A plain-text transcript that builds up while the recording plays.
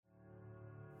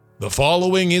The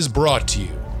following is brought to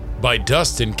you by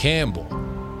Dustin Campbell,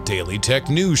 Daily Tech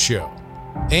News Show,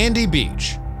 Andy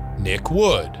Beach, Nick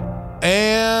Wood,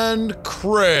 and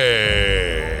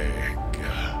Craig.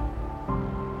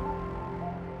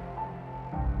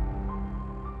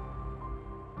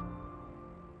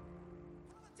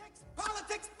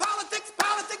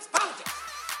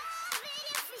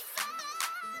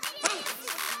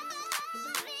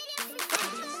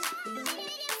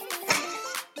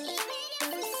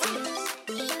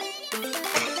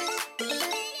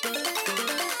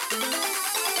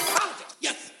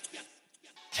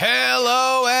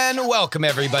 Hello and welcome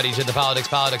everybody to the Politics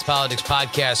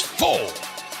Podcast for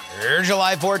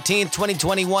July 14th,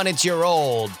 2021. It's your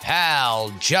old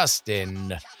pal,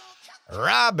 Justin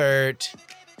Robert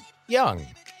Young.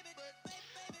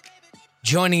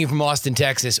 Joining you from Austin,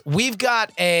 Texas. We've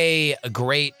got a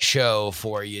great show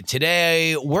for you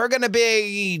today. We're going to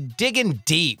be digging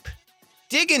deep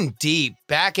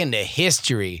back into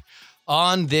history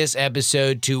on this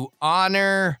episode to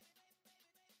honor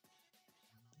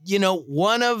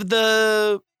one of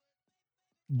the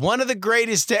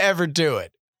greatest to ever do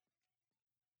it.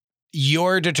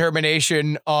 Your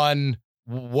determination on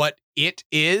what it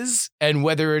is and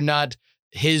whether or not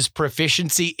his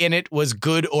proficiency in it was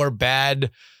good or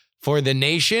bad for the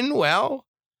nation, well,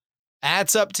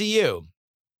 that's up to you.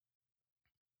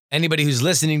 Anybody who's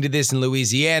listening to this in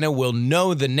Louisiana will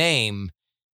know the name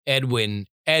Edwin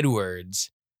Edwards,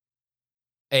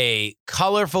 a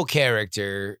colorful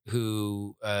character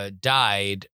who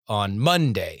died on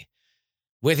Monday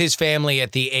with his family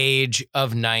at the age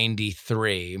of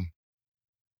 93.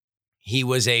 He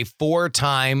was a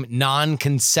four-time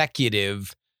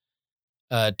non-consecutive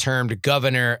termed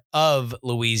governor of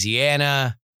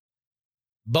Louisiana.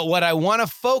 But what I want to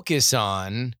focus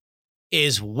on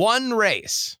is one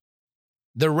race,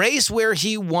 the race where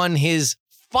he won his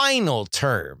final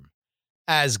term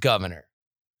as governor.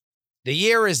 The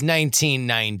year is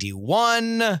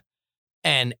 1991,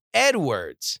 and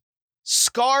Edwards,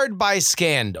 scarred by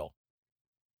scandal,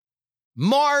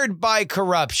 marred by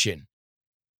corruption,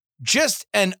 just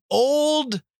an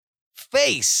old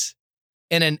face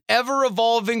in an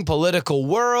ever-evolving political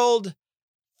world,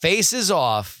 faces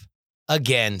off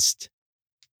against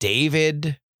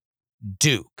David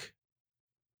Duke,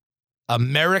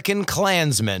 American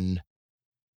Klansman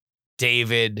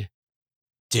David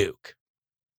Duke.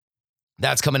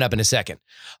 That's coming up in a second.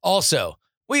 Also,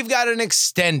 we've got an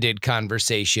extended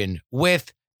conversation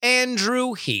with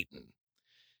Andrew Heaton.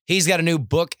 He's got a new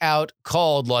book out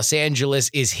called Los Angeles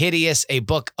is Hideous, a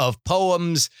book of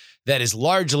poems that is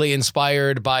largely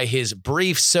inspired by his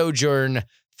brief sojourn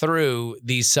through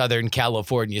the Southern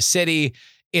California city.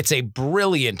 It's a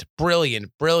brilliant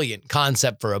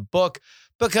concept for a book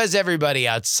because everybody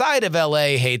outside of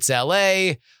LA hates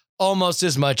LA almost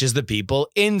as much as the people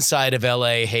inside of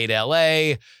LA hate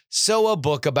LA. So a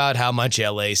book about how much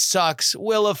LA sucks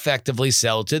will effectively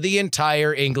sell to the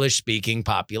entire English-speaking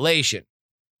population.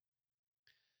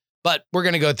 But we're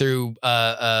going to go through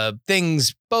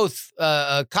things both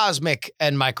cosmic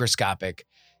and microscopic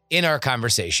in our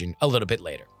conversation a little bit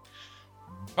later.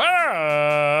 But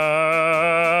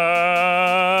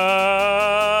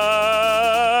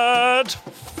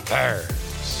first,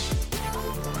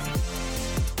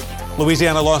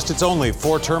 Louisiana lost its only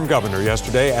four-term governor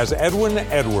yesterday as Edwin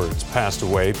Edwards passed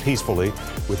away peacefully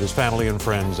with his family and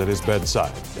friends at his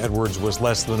bedside. Edwards was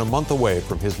less than a month away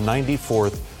from his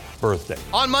 94th birthday.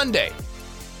 On Monday,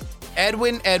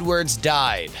 Edwin Edwards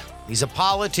died. He's a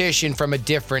politician from a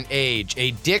different age,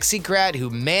 a Dixiecrat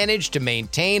who managed to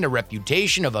maintain a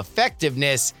reputation of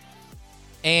effectiveness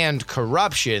and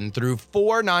corruption through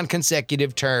four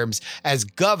non-consecutive terms as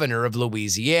governor of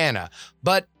Louisiana.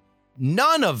 But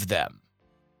none of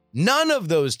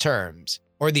those terms,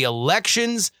 or the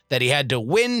elections that he had to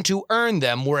win to earn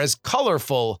them, were as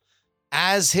colorful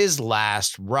as his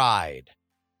last ride.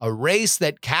 A race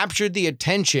that captured the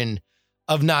attention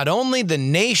of not only the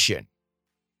nation,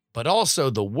 but also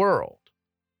the world.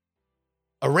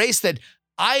 A race that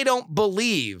I don't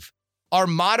believe our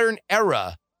modern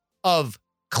era of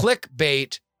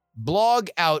clickbait, blog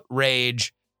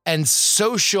outrage, and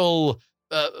social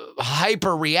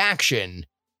hyperreaction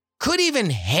could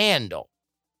even handle.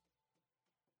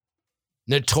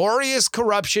 Notorious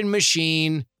corruption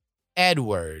machine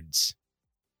Edwards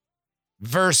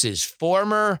versus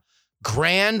former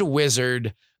Grand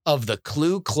Wizard of the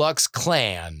Ku Klux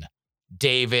Klan,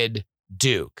 David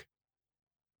Duke.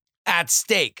 At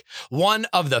stake, one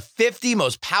of the 50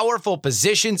 most powerful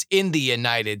positions in the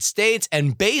United States,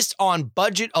 and based on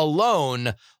budget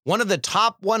alone, one of the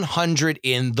top 100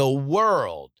 in the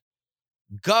world.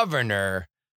 Governor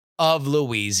of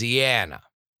Louisiana.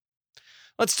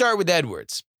 Let's start with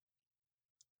Edwards.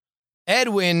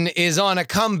 Edwin is on a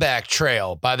comeback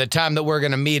trail by the time that we're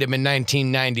going to meet him in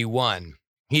 1991.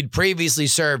 He'd previously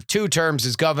served 2 terms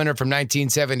as governor from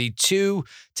 1972 to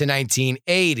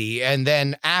 1980, and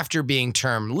then after being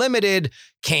term limited,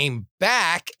 came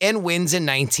back and wins in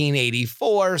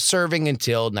 1984, serving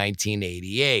until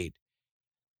 1988.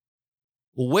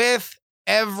 With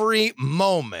every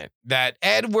moment that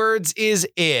Edwards is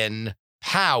in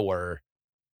power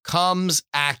comes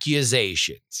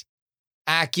accusations.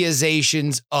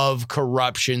 Accusations of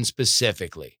corruption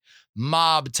specifically.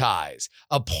 Mob ties,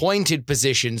 appointed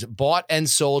positions bought and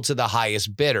sold to the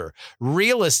highest bidder,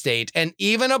 real estate, and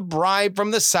even a bribe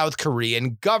from the South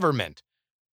Korean government.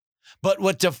 But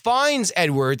what defines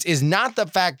Edwards is not the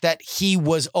fact that he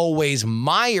was always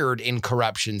mired in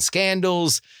corruption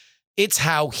scandals, it's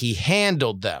how he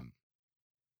handled them.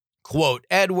 Quote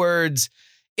Edwards,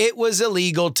 "It was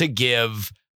illegal to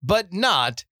give, but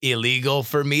not illegal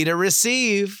for me to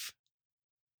receive."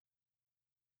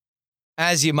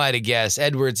 As you might have guessed,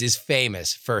 Edwards is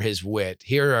famous for his wit.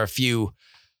 Here are a few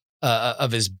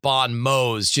of his bon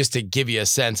mots just to give you a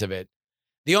sense of it.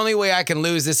 "The only way I can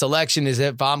lose this election is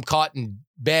if I'm caught in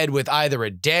bed with either a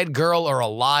dead girl or a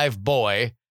live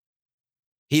boy."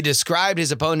 He described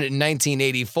his opponent in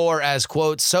 1984 as,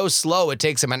 quote, "so slow it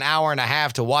takes him an hour and a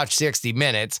half to watch 60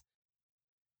 Minutes.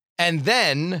 And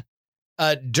then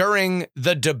during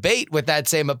the debate with that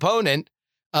same opponent,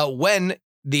 when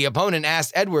the opponent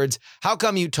asked Edwards, "How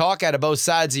come you talk out of both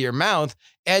sides of your mouth?"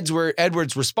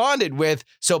 Edwards responded with,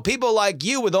 "So people like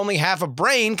you with only half a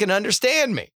brain can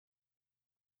understand me."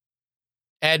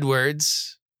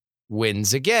 Edwards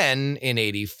wins again in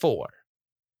 84.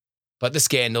 But the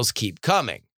scandals keep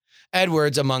coming.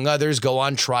 Edwards, among others, go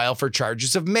on trial for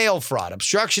charges of mail fraud,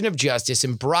 obstruction of justice,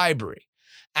 and bribery.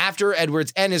 After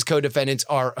Edwards and his co-defendants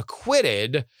are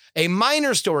acquitted, a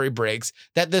minor story breaks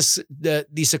that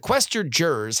the sequestered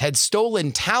jurors had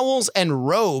stolen towels and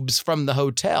robes from the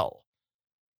hotel.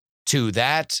 To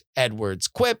that, Edwards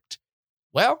quipped,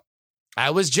 "Well, I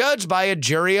was judged by a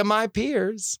jury of my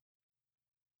peers."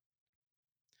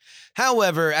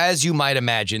 However, as you might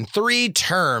imagine, 3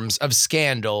 terms of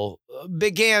scandal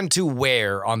began to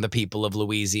wear on the people of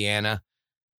Louisiana.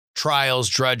 Trials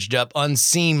drudged up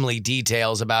unseemly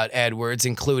details about Edwards,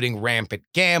 including rampant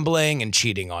gambling and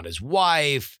cheating on his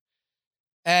wife.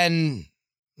 And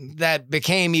that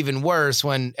became even worse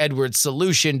when Edwards'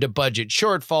 solution to budget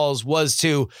shortfalls was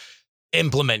to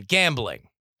implement gambling.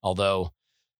 Although,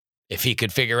 if he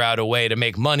could figure out a way to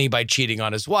make money by cheating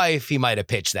on his wife, he might have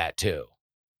pitched that too.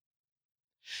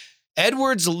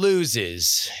 Edwards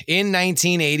loses in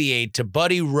 1988 to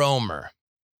Buddy Roemer.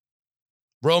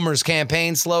 Roemer's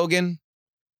campaign slogan,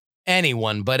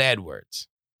 "Anyone but Edwards."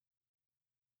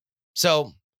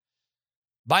 So,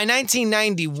 by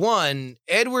 1991,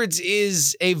 Edwards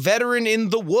is a veteran in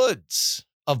the woods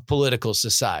of political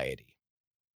society.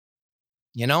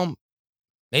 You know,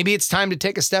 maybe it's time to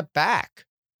take a step back.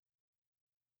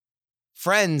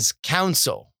 Friends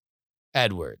counsel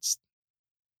Edwards.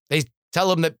 They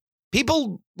tell him that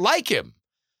people like him.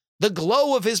 The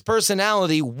glow of his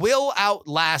personality will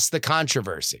outlast the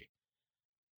controversy.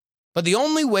 But the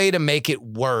only way to make it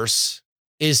worse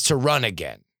is to run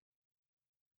again.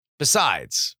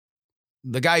 Besides,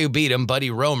 the guy who beat him, Buddy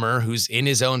Roemer, who's in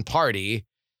his own party,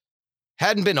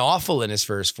 hadn't been awful in his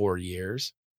first 4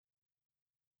 years.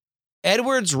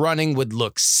 Edwards running would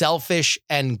look selfish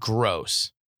and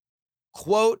gross.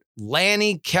 Quote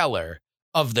Lanny Keller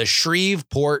of the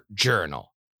Shreveport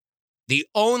Journal. "The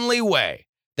only way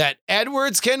that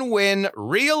Edwards can win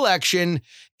re-election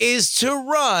is to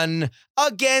run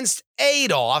against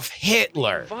Adolf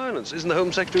Hitler." Violence. Isn't the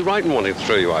Home Secretary right in wanting to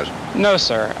throw you out? No,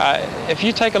 sir. If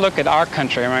you take a look at our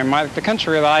country, the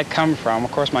country that I come from,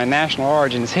 of course, my national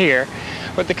origin's here,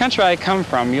 but the country I come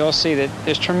from, you'll see that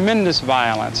there's tremendous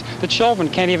violence. The children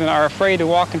are afraid to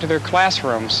walk into their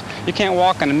classrooms. You can't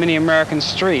walk on many American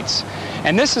streets.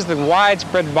 And this is the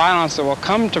widespread violence that will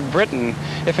come to Britain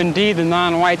if indeed the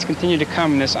non-whites continue to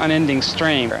come in this unending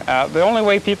stream. The only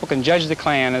way people can judge the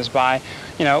Klan is by,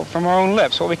 from our own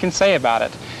lips, what we can say about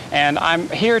it. And I'm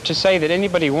here to say that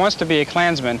anybody who wants to be a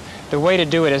Klansman, the way to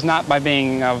do it is not by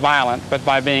being violent, but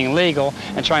by being legal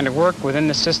and trying to work within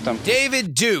the system.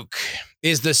 David Duke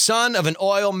is the son of an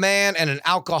oil man and an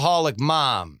alcoholic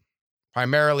mom.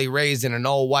 Primarily raised in an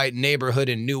all-white neighborhood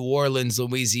in New Orleans,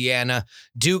 Louisiana,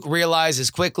 Duke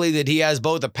realizes quickly that he has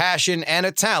both a passion and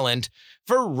a talent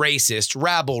for racist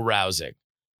rabble-rousing.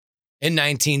 In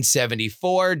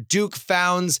 1974, Duke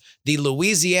founds the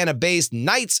Louisiana-based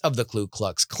Knights of the Ku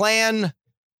Klux Klan,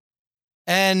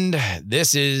 And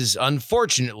this is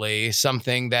unfortunately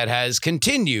something that has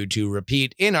continued to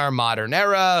repeat in our modern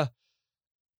era.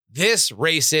 This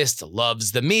racist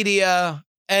loves the media,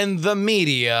 and the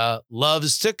media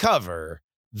loves to cover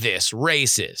this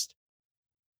racist.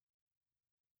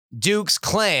 Duke's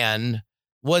Klan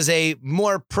was a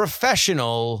more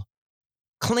professional,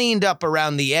 cleaned up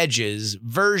around the edges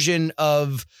version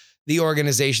of the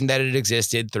organization that had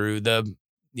existed through the,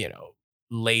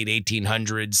 late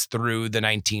 1800s through the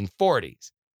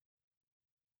 1940s.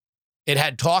 It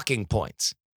had talking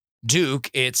points. Duke,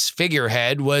 its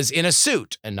figurehead, was in a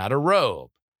suit and not a robe.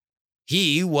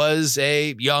 He was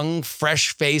a young,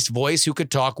 fresh-faced voice who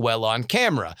could talk well on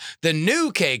camera. The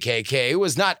new KKK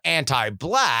was not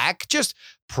anti-black, just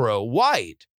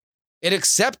pro-white. It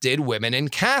accepted women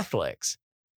and Catholics.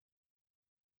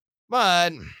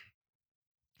 But,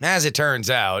 as it turns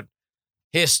out,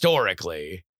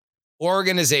 historically,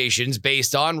 organizations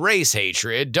based on race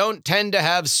hatred don't tend to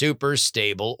have super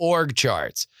stable org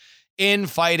charts.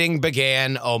 Infighting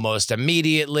began almost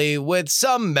immediately, with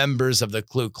some members of the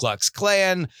Ku Klux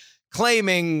Klan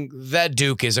claiming that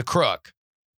Duke is a crook.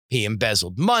 He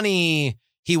embezzled money.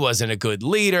 He wasn't a good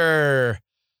leader.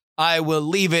 I will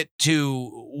leave it to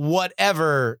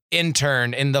whatever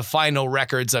intern in the final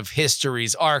records of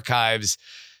history's archives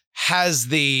has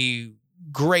the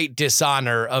great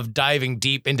dishonor of diving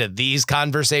deep into these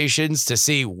conversations to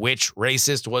see which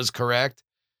racist was correct.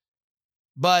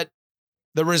 But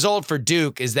the result for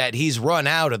Duke is that he's run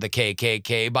out of the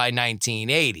KKK by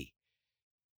 1980.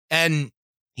 And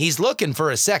he's looking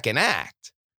for a second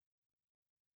act.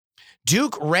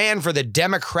 Duke ran for the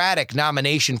Democratic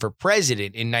nomination for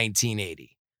president in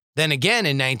 1980, then again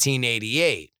in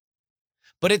 1988.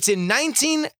 But it's in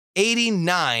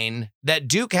 1989 that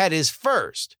Duke had his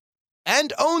first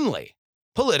and only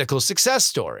political success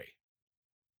story.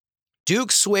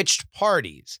 Duke switched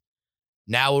parties.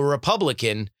 Now a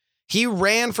Republican, he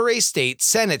ran for a state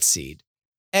Senate seat,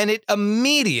 and it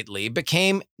immediately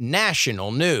became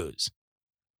national news.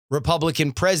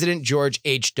 Republican President George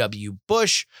H.W.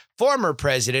 Bush, former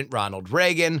President Ronald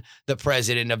Reagan, the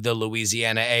president of the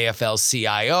Louisiana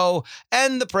AFL-CIO,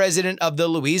 and the president of the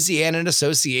Louisiana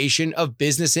Association of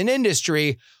Business and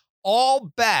Industry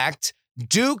all backed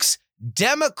Duke's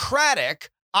Democratic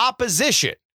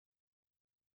opposition.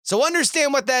 So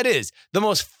understand what that is. The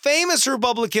most famous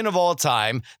Republican of all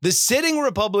time, the sitting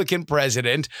Republican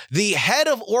president, the head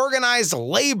of organized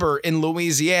labor in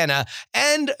Louisiana,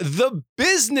 and the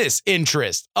business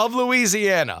interest of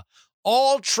Louisiana,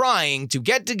 all trying to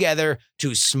get together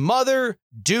to smother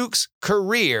Duke's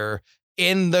career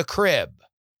in the crib.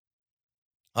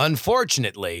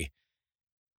 Unfortunately,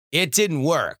 it didn't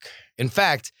work. In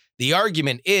fact, the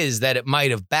argument is that it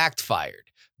might have backfired.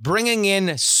 Bringing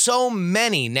in so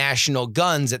many national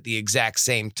guns at the exact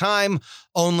same time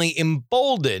only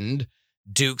emboldened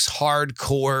Duke's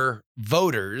hardcore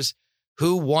voters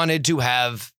who wanted to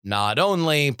have not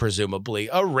only, presumably,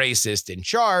 a racist in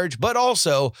charge, but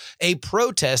also a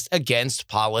protest against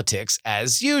politics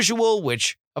as usual,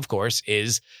 which, of course,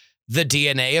 is the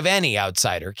DNA of any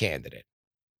outsider candidate.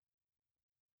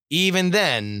 Even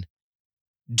then,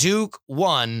 Duke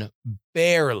won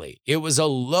barely. It was a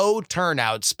low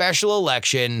turnout special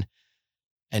election,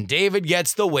 and David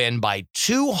gets the win by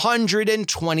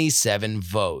 227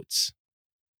 votes.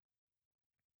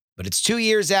 But it's 2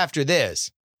 years after this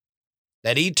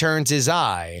that he turns his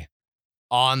eye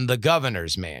on the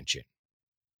governor's mansion.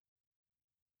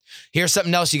 Here's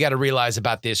something else you got to realize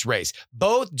about this race.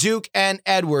 Both Duke and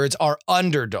Edwards are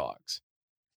underdogs.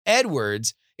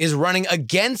 Edwards is running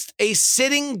against a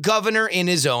sitting governor in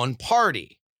his own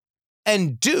party.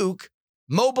 And Duke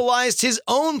mobilized his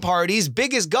own party's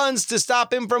biggest guns to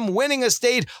stop him from winning a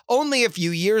state only a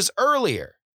few years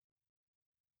earlier.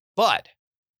 But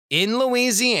in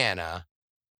Louisiana,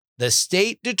 the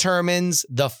state determines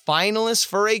the finalists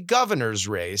for a governor's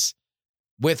race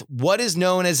with what is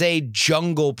known as a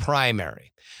jungle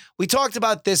primary. We talked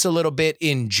about this a little bit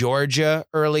in Georgia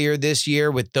earlier this year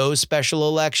with those special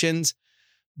elections.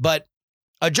 But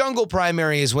a jungle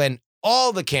primary is when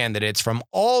all the candidates from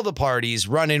all the parties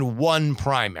run in one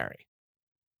primary.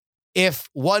 If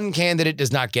one candidate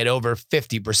does not get over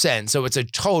 50%, so it's a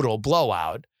total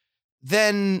blowout,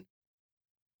 then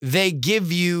they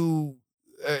give you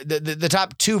the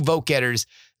top two vote getters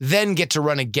then get to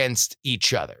run against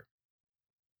each other.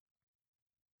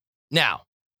 Now,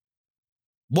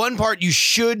 one part you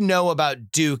should know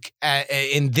about Duke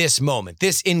in this moment,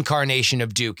 this incarnation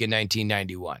of Duke in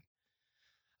 1991.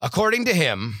 According to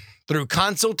him, through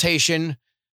consultation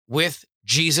with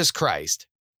Jesus Christ,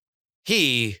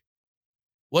 he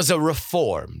was a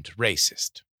reformed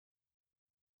racist.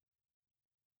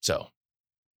 So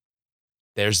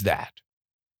there's that.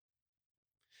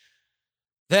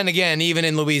 Then again, even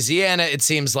in Louisiana, it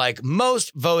seems like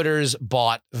most voters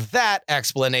bought that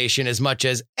explanation as much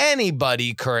as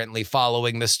anybody currently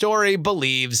following the story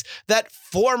believes that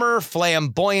former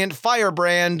flamboyant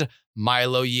firebrand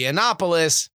Milo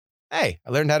Yiannopoulos, hey, I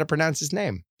learned how to pronounce his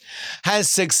name, has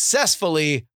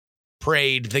successfully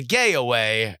prayed the gay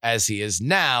away as he is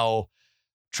now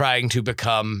trying to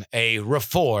become a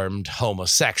reformed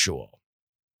homosexual.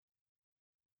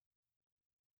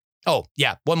 Oh,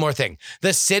 yeah, one more thing.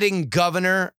 The sitting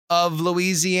governor of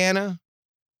Louisiana,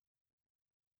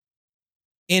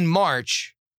 in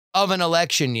March of an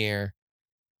election year,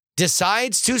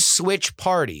 decides to switch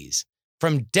parties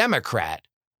from Democrat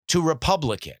to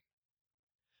Republican.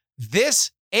 This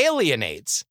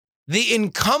alienates the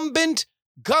incumbent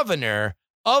governor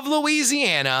of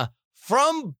Louisiana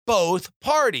from both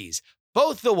parties,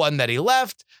 both the one that he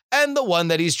left and the one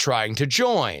that he's trying to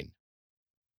join.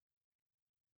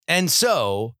 And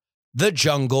so the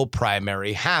jungle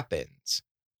primary happens.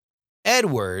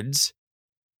 Edwards,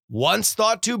 once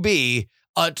thought to be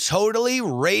a totally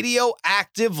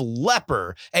radioactive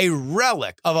leper, a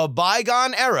relic of a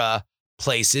bygone era,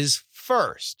 places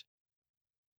first.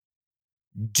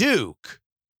 Duke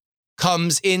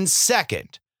comes in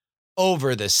second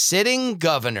over the sitting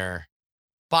governor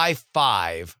by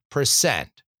 5%.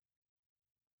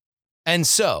 And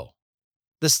so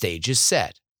the stage is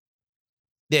set.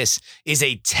 This is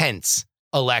a tense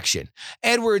election.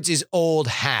 Edwards is old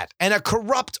hat, and a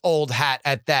corrupt old hat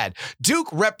at that. Duke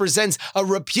represents a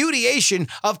repudiation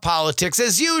of politics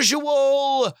as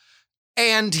usual,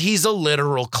 and he's a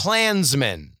literal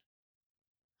Klansman.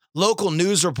 Local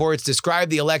news reports describe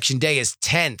the election day as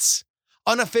tense.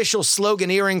 Unofficial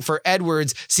sloganeering for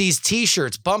Edwards sees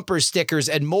t-shirts, bumper stickers,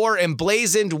 and more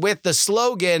emblazoned with the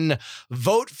slogan,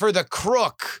 "Vote for the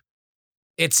crook.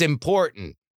 It's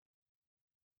important."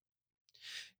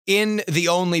 In the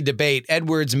only debate,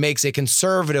 Edwards makes a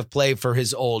conservative play for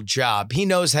his old job. He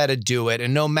knows how to do it,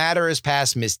 and no matter his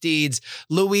past misdeeds,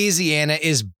 Louisiana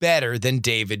is better than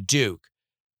David Duke.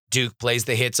 Duke plays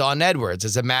the hits on Edwards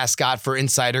as a mascot for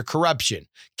insider corruption,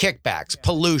 kickbacks,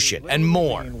 pollution, and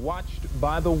more. Being watched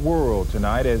by the world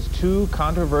tonight as two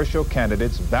controversial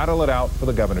candidates battle it out for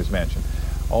the governor's mansion.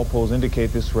 All polls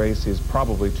indicate this race is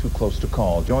probably too close to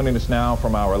call. Joining us now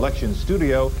from our election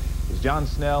studio is John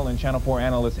Snell and Channel 4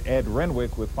 analyst Ed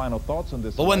Renwick with final thoughts on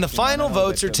this. But when the final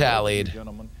votes are tallied,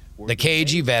 the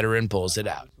cagey veteran pulls it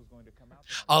out.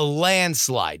 A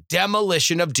landslide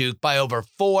demolition of Duke by over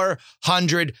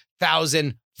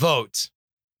 400,000 votes.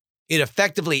 It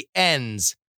effectively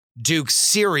ends Duke's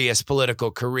serious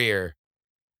political career.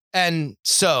 And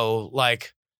so,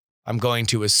 like, I'm going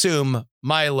to assume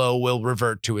Milo will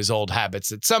revert to his old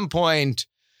habits at some point.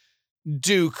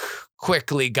 Duke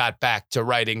quickly got back to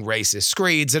writing racist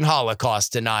screeds and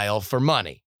Holocaust denial for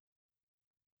money.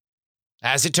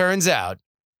 As it turns out,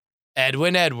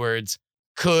 Edwin Edwards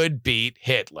could beat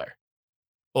Hitler,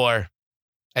 or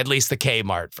at least the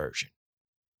Kmart version.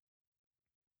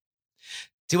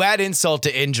 To add insult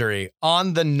to injury,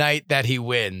 on the night that he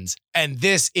wins, and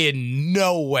this in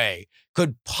no way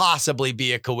could possibly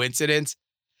be a coincidence,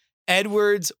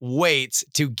 Edwards waits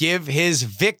to give his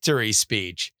victory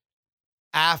speech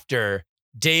after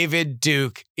David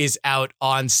Duke is out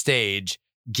on stage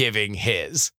giving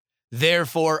his,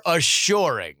 therefore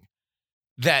assuring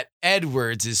that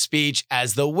Edwards' speech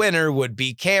as the winner would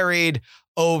be carried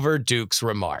over Duke's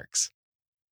remarks.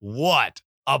 What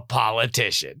a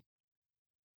politician.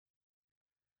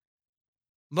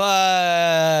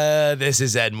 But this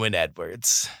is Edwin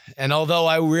Edwards. And although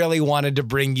I really wanted to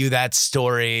bring you that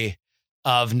story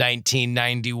of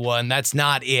 1991, that's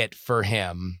not it for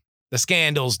him. The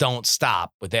scandals don't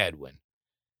stop with Edwin.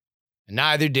 And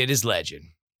neither did his legend.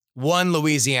 One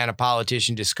Louisiana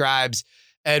politician describes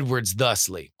Edwards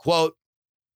thusly, quote,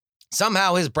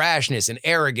 "Somehow his brashness and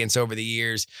arrogance over the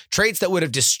years, traits that would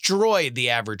have destroyed the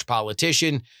average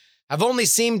politician, have only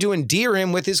seemed to endear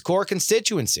him with his core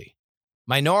constituency.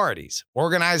 Minorities,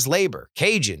 organized labor,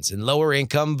 Cajuns, and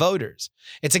lower-income voters.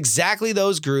 It's exactly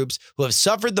those groups who have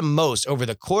suffered the most over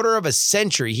the quarter of a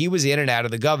century he was in and out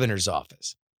of the governor's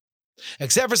office.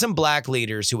 Except for some black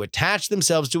leaders who attached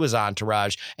themselves to his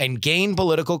entourage and gained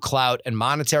political clout and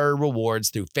monetary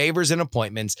rewards through favors and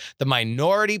appointments, the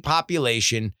minority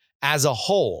population as a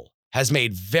whole has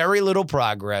made very little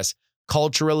progress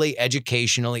culturally,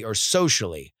 educationally, or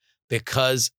socially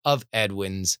because of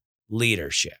Edwin's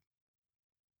leadership."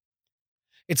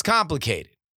 It's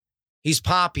complicated. He's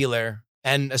popular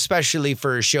And especially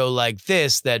for a show like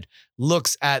this that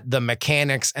looks at the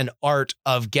mechanics and art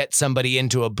of get somebody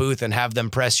into a booth and have them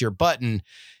press your button,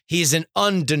 he's an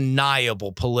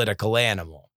undeniable political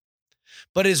animal.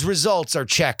 But his results are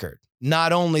checkered.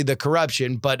 Not only the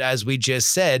corruption, but as we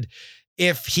just said,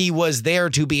 if he was there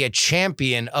to be a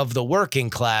champion of the working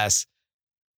class,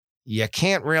 you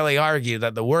can't really argue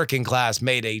that the working class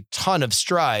made a ton of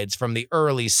strides from the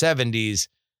early 70s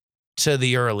to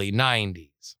the early 90s.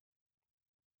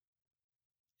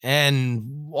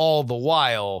 And all the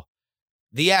while,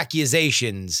 the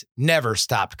accusations never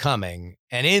stopped coming.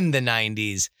 And in the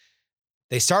 90s,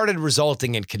 they started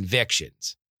resulting in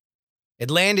convictions.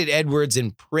 It landed Edwards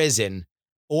in prison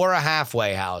or a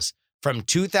halfway house from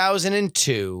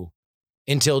 2002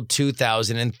 until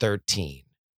 2013.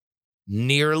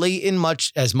 Nearly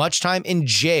as much time in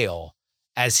jail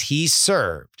as he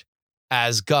served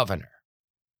as governor.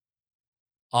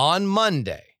 On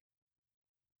Monday,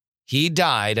 he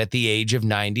died at the age of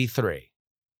 93.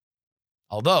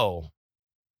 Although,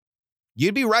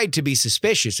 you'd be right to be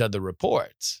suspicious of the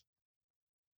reports.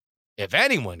 If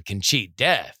anyone can cheat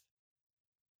death,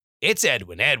 it's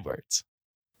Edwin Edwards.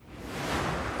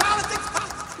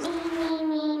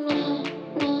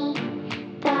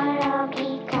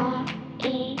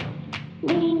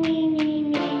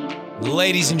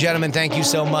 Ladies and gentlemen, thank you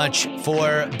so much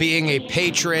for being a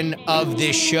patron of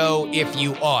this show if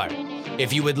you are.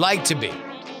 If you would like to be,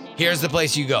 here's the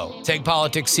place you go.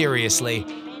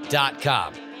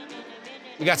 TakePoliticsSeriously.com.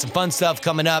 We got some fun stuff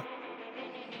coming up.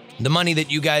 The money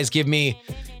that you guys give me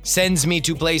sends me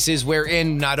to places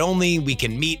wherein not only we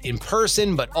can meet in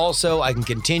person, but also I can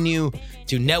continue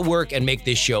to network and make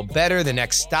this show better. The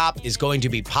next stop is going to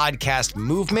be Podcast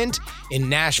Movement in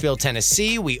Nashville,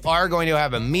 Tennessee. We are going to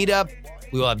have a meetup.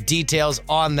 We will have details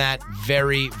on that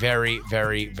very, very,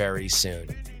 very, very soon.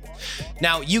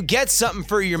 Now, you get something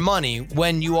for your money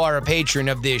when you are a patron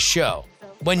of this show.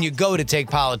 When you go to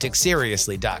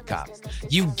TakePoliticsSeriously.com,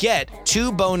 you get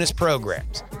 2 bonus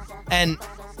programs. And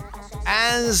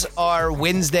as our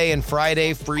Wednesday and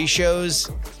Friday free shows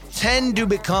tend to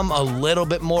become a little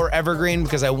bit more evergreen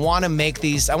because I want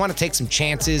to take some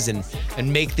chances and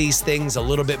make these things a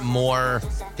little bit more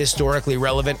historically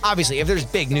relevant. Obviously, if there's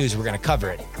big news, we're going to cover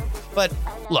it. But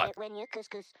look,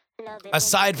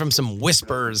 aside from some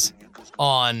whispers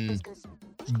on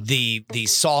the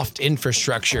soft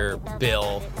infrastructure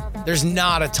bill, there's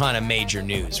not a ton of major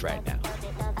news right now.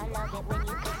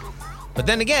 But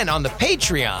then again, on the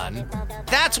Patreon,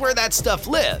 that's where that stuff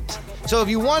lives. So if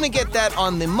you want to get that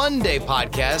on the Monday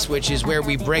podcast, which is where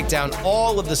we break down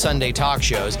all of the Sunday talk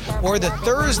shows, or the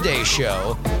Thursday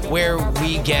show where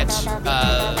we get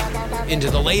into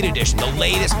the late edition, the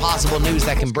latest possible news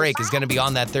that can break is going to be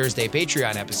on that Thursday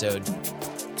Patreon episode.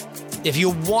 If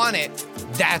you want it,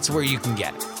 that's where you can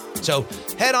get it. So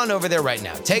head on over there right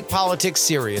now.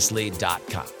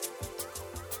 TakePoliticsSeriously.com.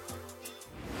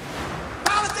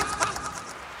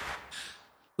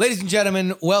 Ladies and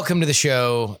gentlemen, welcome to the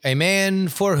show. A man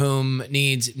for whom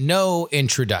needs no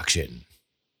introduction.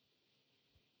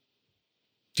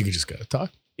 You can just go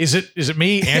talk. Is it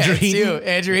me, Andrew Heaton? It's you,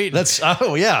 Andrew Heaton.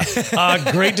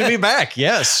 Great to be back.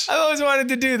 Yes. I always wanted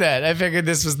to do that. I figured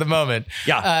this was the moment.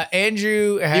 Yeah.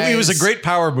 Andrew has... It was a great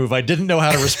power move. I didn't know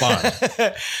how to respond.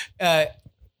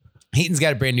 Heaton's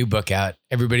got a brand new book out.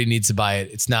 Everybody needs to buy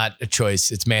it. It's not a choice.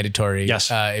 It's mandatory.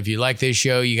 Yes. If you like this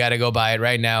show, you got to go buy it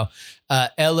right now.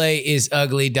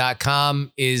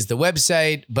 LAisugly.com is the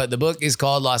website, but the book is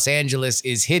called Los Angeles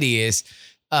is Hideous.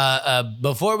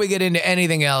 Before we get into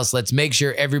anything else, let's make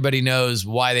sure everybody knows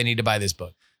why they need to buy this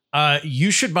book. You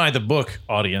should buy the book,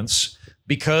 audience,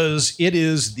 because it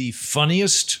is the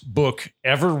funniest book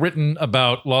ever written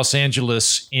about Los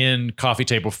Angeles in coffee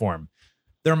table form.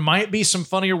 There might be some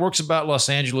funnier works about Los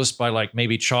Angeles by like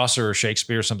maybe Chaucer or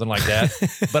Shakespeare or something like that.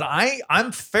 But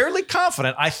I'm fairly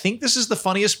confident. I think this is the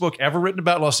funniest book ever written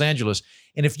about Los Angeles.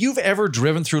 And if you've ever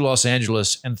driven through Los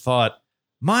Angeles and thought,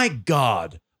 my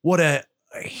God, what a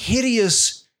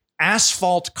hideous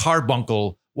asphalt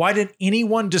carbuncle. Why didn't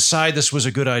anyone decide this was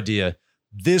a good idea?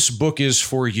 This book is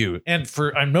for you. And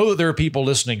I know that there are people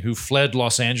listening who fled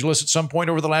Los Angeles at some point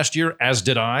over the last year, as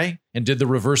did I, and did the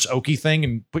reverse Okie thing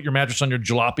and put your mattress on your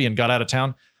jalopy and got out of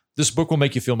town. This book will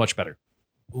make you feel much better.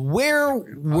 Where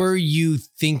were you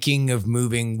thinking of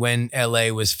moving when LA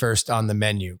was first on the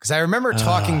menu? Because I remember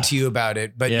talking to you about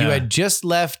it, but you had just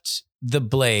left the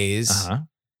Blaze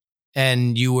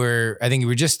and I think you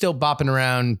were just still bopping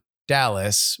around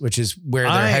Dallas, which is where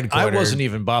they're headquartered. I wasn't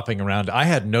even bopping around. I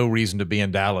had no reason to be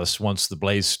in Dallas once the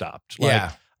Blaze stopped.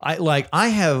 I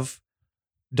have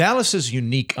Dallas is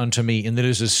unique unto me in that it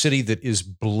is a city that is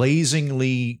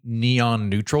blazingly neon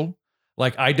neutral.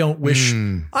 Like I don't wish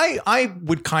I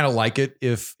would kind of like it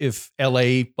if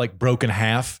LA like broke in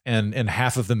half and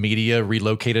half of the media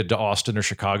relocated to Austin or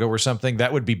Chicago or something.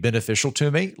 That would be beneficial to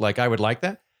me. Like I would like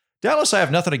that. Dallas, I have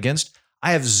nothing against.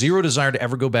 I have zero desire to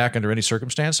ever go back under any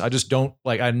circumstance. I just don't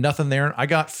like. I had nothing there.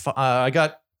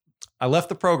 I left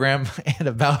the program, and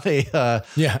about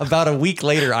a week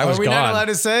later, I was gone. We're not allowed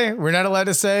to say. We're not allowed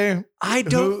to say. I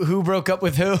don't. Who broke up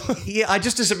with who? Yeah,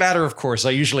 just as a matter of course, I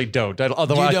usually don't.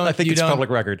 Although I think it's public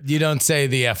record. You don't say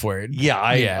the F word. Yeah,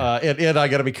 and I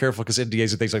got to be careful because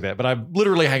NDAs and things like that. But I'm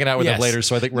literally hanging out with them later,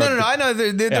 so I think we're no. I know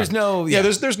there's no. Yeah,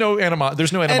 there's no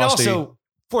animosity. And also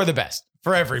for the best.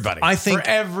 For everybody. I think for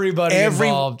everybody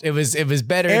involved. It was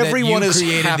better everyone that you is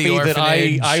created happy the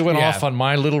orphanage. that I went off on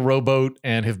my little rowboat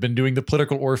and have been doing the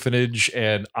political orphanage,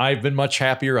 and I've been much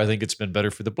happier. I think it's been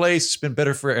better for the Blaze. It's been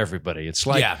better for everybody. It's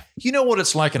like, you know what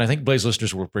it's like, and I think Blaze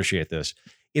listeners will appreciate this.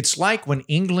 It's like when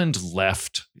England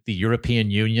left the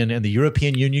European Union and the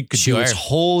European Union could do its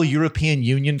whole European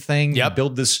Union thing and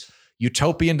build this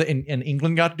utopian, and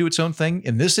England got to do its own thing.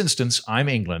 In this instance, I'm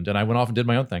England, and I went off and did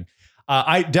my own thing.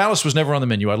 Dallas was never on the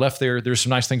menu. I left there. There's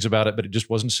some nice things about it, but it just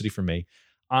wasn't a city for me.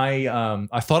 I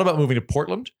thought about moving to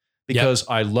Portland because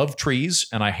I love trees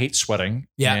and I hate sweating.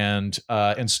 Yeah. And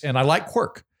I like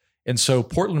quirk. And so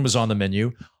Portland was on the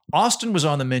menu. Austin was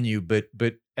on the menu, but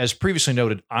as previously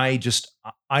noted, I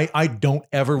don't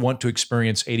ever want to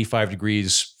experience 85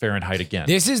 degrees Fahrenheit again.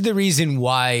 This is the reason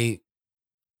why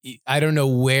I don't know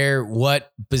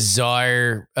what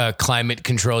bizarre climate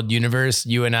controlled universe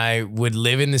you and I would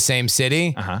live in the same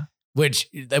city, which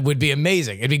that would be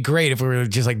amazing. It'd be great if we were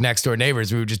just like next door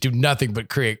neighbors. We would just do nothing but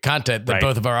create content that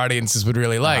both of our audiences would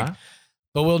really like.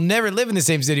 But we'll never live in the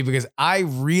same city because I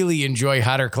really enjoy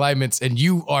hotter climates and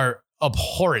you are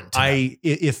abhorrent.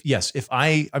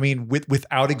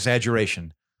 Without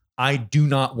exaggeration, I do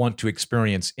not want to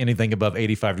experience anything above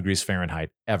 85 degrees Fahrenheit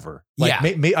ever.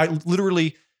 I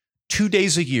literally 2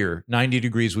 days a year, 90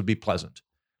 degrees would be pleasant.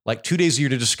 Like 2 days a year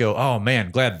to just go, oh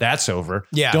man, glad that's over.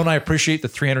 Yeah. Don't I appreciate the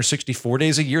 364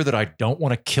 days a year that I don't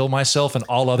want to kill myself and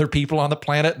all other people on the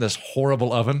planet in this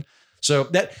horrible oven? So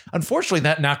that, unfortunately,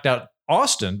 that knocked out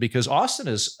Austin because Austin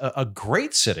is a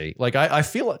great city. Like I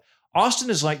feel like Austin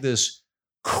is like this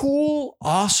cool,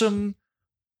 awesome,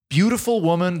 beautiful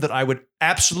woman that I would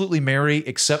absolutely marry,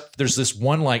 except there's this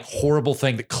one like horrible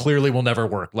thing that clearly will never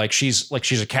work. She's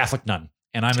a Catholic nun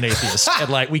and I'm an atheist.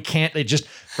 And we can't do it.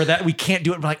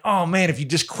 We're like, oh man, if you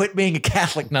just quit being a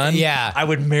Catholic nun, I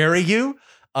would marry you.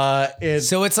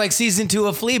 So it's like season 2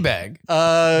 of Fleabag.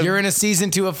 You're in a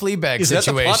season 2 of Fleabag is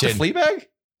situation. Is that the plot to Fleabag?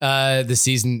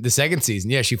 The second season.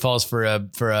 Yeah, she falls for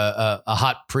a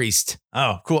hot priest.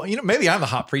 Oh, cool. Maybe I'm a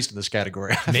hot priest in this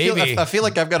category. I feel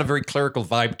like I've got a very clerical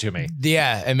vibe to me.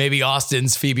 Yeah, and maybe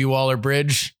Austin's Phoebe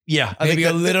Waller-Bridge. Yeah, maybe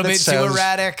a little bit too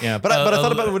erratic. Yeah, but I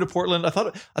thought about moving to Portland. I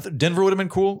thought Denver would have been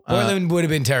cool. Portland would have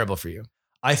been terrible for you.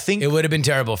 I think it would have been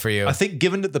terrible for you. I think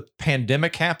given that the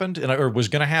pandemic happened or was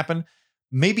going to happen,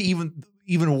 maybe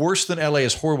even worse than LA,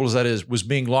 as horrible as that is, was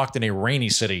being locked in a rainy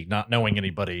city, not knowing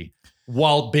anybody,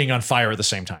 while being on fire at the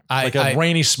same time. A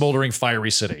rainy, smoldering,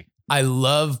 fiery city. I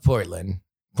love Portland.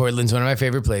 Portland's one of my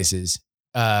favorite places.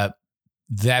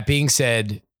 That being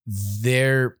said,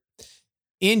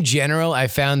 in general, I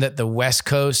found that the West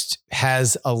Coast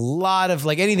has a lot of,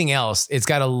 like anything else, it's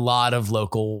got a lot of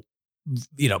local,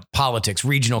 politics,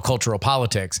 regional cultural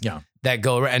politics that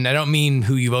go around. And I don't mean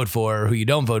who you vote for or who you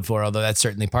don't vote for, although that's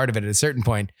certainly part of it at a certain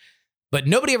point. But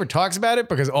nobody ever talks about it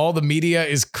because all the media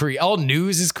all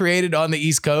news is created on the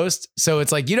East Coast. So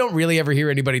it's like, you don't really ever hear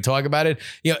anybody talk about it.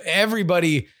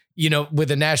 Everybody,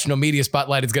 with a national media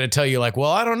spotlight is going to tell you like,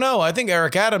 well, I don't know. I think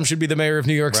Eric Adams should be the mayor of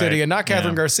New York City and not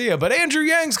Catherine Garcia, but Andrew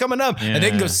Yang's coming up. Yeah. And they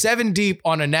can go 7 deep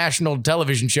on a national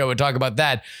television show and talk about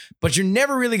that. But you're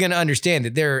never really going to understand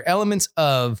that there are elements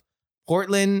of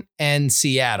Portland and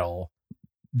Seattle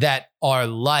that are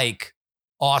like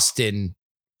Austin,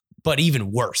 but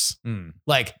even worse.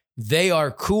 Like they are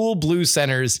cool blue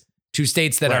centers to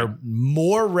states that are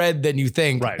more red than you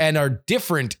think and are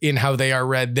different in how they are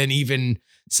red than even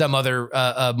some other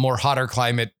more hotter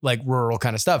climate, like rural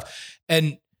kind of stuff.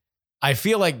 And I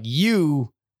feel like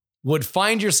you would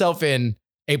find yourself in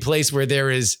a place where there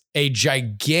is a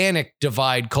gigantic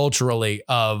divide culturally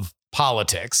of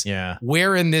politics. Yeah.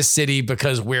 We're in this city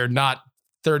because we're not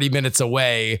 30 minutes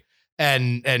away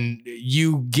and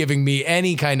you giving me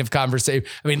any kind of conversation.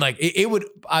 I mean, like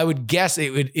I would guess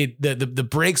the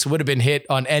brakes would have been hit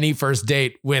on any first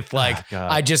date with like,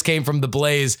 I just came from the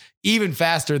Blaze even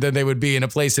faster than they would be in a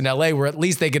place in LA where at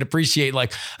least they could appreciate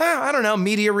like, I don't know,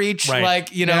 media reach. Right.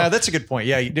 Like, you know, yeah, that's a good point.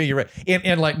 Yeah, you're right.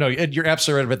 And like, no, you're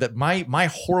absolutely right about that. My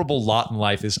horrible lot in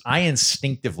life is I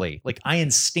instinctively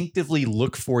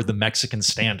look for the Mexican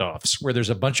standoffs where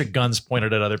there's a bunch of guns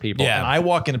pointed at other people. Yeah. And I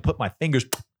walk in and put my fingers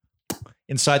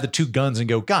inside the two guns and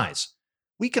go, guys,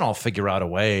 we can all figure out a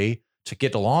way to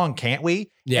get along, can't we?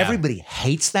 Yeah. Everybody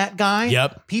hates that guy.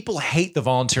 Yep. People hate the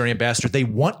voluntary ambassador. They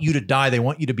want you to die. They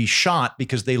want you to be shot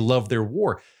because they love their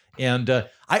war. And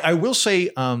I will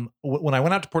say, when I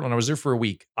went out to Portland, I was there for a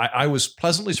week. I was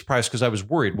pleasantly surprised because I was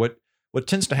worried. What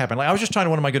tends to happen? Like I was just talking to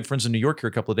one of my good friends in New York here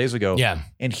a couple of days ago. Yeah.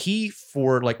 And he,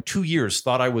 for like 2 years,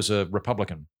 thought I was a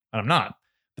Republican. And I'm not.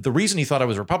 But the reason he thought I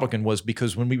was a Republican was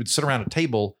because when we would sit around a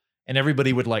table and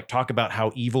everybody would like talk about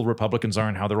how evil Republicans are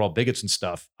and how they're all bigots and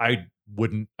stuff, I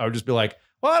would just be like,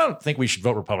 well, I don't think we should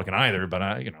vote Republican either, but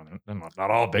they're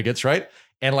not all bigots, right?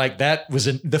 And like that was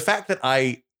the fact that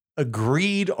I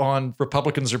agreed on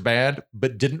Republicans are bad,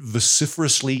 but didn't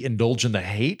vociferously indulge in the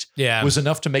hate was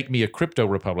enough to make me a crypto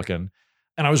Republican.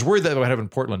 And I was worried that I would have in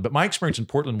Portland, but my experience in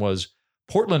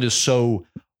Portland is so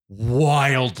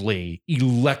wildly,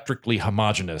 electrically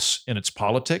homogenous in its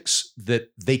politics that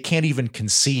they can't even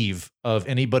conceive of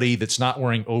anybody that's not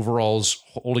wearing overalls,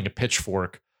 holding a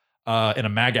pitchfork, and a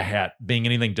MAGA hat being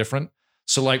anything different.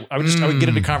 So like I would get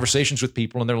into conversations with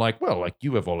people and they're like, well, like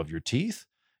you have all of your teeth.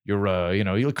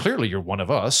 You're clearly you're one of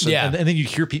us. And then you'd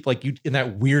hear people like you in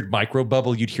that weird micro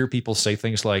bubble, you'd hear people say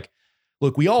things like,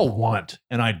 look, we all want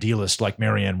an idealist like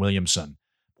Marianne Williamson.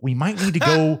 We might need to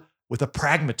go with a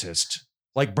pragmatist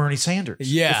like Bernie Sanders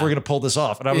if we're going to pull this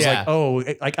off. And I was like, oh,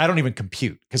 like I don't even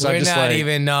compute because I'm just not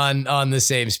even on the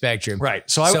same spectrum. Right.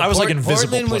 So I was like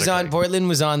invisible. Portland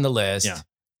was on the list. Yeah.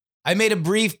 I made a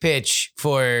brief pitch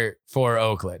for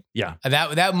Oakland. Yeah.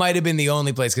 That might have been the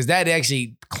only place because that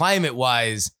actually climate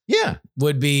wise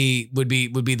would be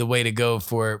the way to go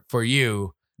for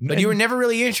you. But you were never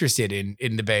really interested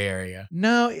in the Bay Area.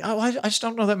 No, I just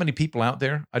don't know that many people out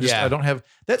there. I don't have.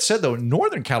 That said, though,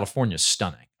 Northern California is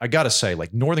stunning. I got to say,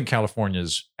 like, Northern California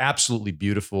is absolutely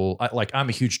beautiful. I'm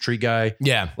a huge tree guy.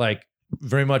 Yeah. Like,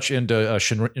 very much into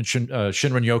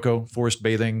Shinrin-yoku, forest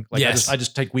bathing. Like, yes. I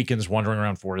just take weekends wandering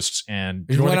around forests and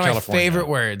It's Northern one of California. my favorite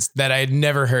words that I had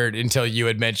never heard until you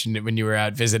had mentioned it when you were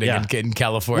out visiting in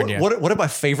California. One of my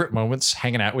favorite moments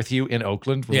hanging out with you in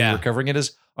Oakland when we were covering it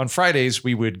is on Fridays,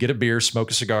 we would get a beer,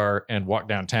 smoke a cigar, and walk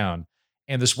downtown.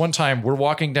 And this one time we're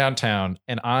walking downtown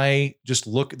and I just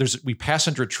look, we pass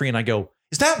under a tree and I go,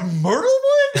 is that Myrtlewood?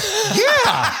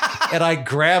 Yeah. And I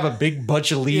grab a big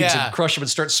bunch of leaves and crush them and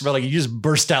start smelling. You just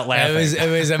burst out laughing. It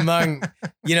was among,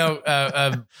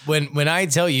 when I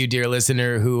tell you, dear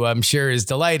listener, who I'm sure is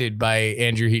delighted by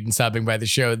Andrew Heaton stopping by the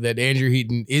show, that Andrew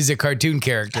Heaton is a cartoon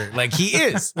character. Like he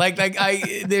is.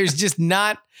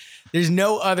 There's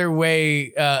no other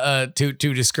way to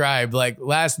describe. Like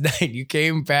last night, you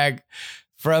came back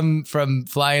from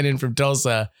flying in from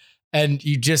Tulsa, and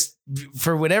you just,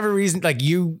 for whatever reason, like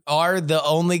you are the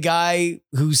only guy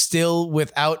who's still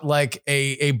without like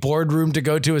a boardroom to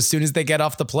go to as soon as they get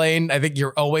off the plane. I think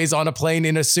you're always on a plane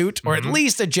in a suit or at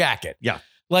least a jacket. Yeah.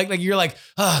 Like you're like,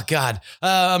 oh God,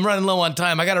 I'm running low on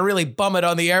time. I got to really bum it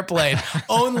on the airplane.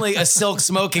 Only a silk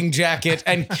smoking jacket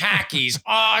and khakis. Oh,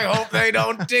 I hope they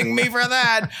don't ding me for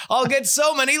that. I'll get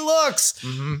so many looks.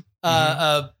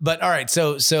 But all right,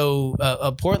 so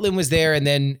Portland was there, and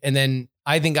then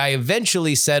I think I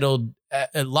eventually settled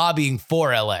lobbying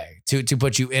for LA to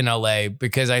put you in LA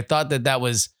because I thought that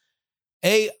was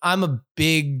I'm a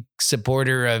big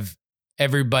supporter of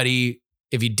everybody.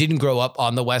 If you didn't grow up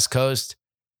on the West Coast,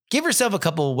 give yourself a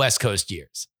couple of West Coast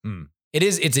years.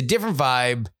 It's a different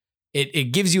vibe.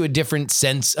 It gives you a different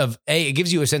sense of it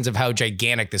gives you a sense of how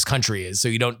gigantic this country is. So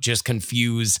you don't just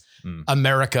confuse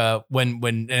America when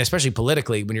and especially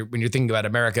politically when you're thinking about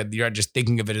America, you're not just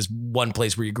thinking of it as one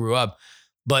place where you grew up,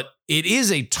 but it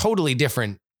is a totally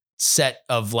different set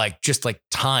of just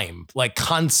time, like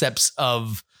concepts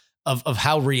of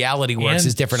how reality works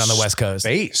is different on the West Coast.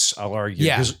 Space, I'll argue.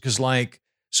 Yeah. Because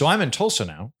so I'm in Tulsa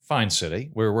now, fine city,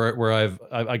 where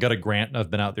I got a grant and I've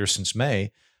been out there since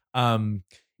May.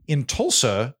 In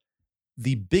Tulsa,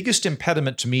 the biggest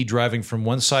impediment to me driving from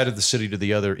one side of the city to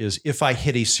the other is if I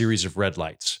hit a series of red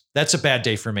lights. That's a bad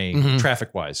day for me,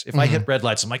 traffic-wise. If I hit red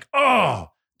lights, I'm like,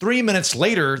 3 minutes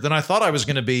later than I thought I was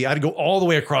going to be. I'd go all the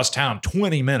way across town,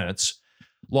 20 minutes.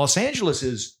 Los Angeles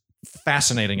is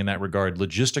fascinating in that regard,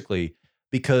 logistically.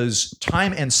 because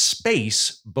time and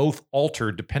space both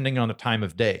alter depending on the time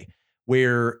of day.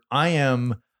 Where I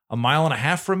am a mile and a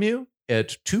half from you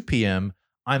at 2 p.m.,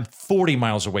 I'm 40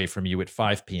 miles away from you at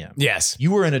 5 p.m. Yes.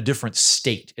 You are in a different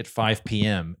state at 5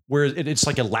 p.m. where it's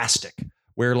like elastic.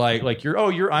 Where like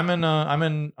I'm in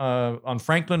on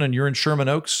Franklin and you're in Sherman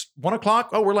Oaks. 1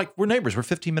 o'clock. Oh, we're neighbors. We're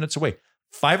 15 minutes away.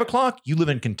 5 o'clock. You live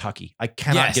in Kentucky. I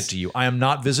cannot get to you. I am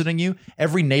not visiting you.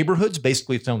 Every neighborhood's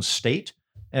basically its own state.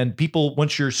 And people,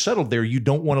 once you're settled there, you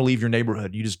don't want to leave your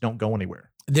neighborhood. You just don't go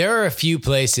anywhere. There are a few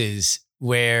places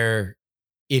where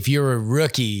if you're a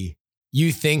rookie,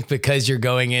 you think because you're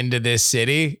going into this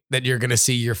city that you're going to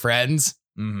see your friends.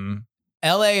 Mm-hmm.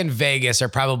 LA and Vegas are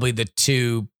probably the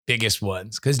two biggest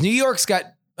ones because New York's got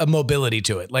a mobility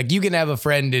to it. Like you can have a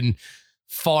friend in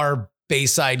far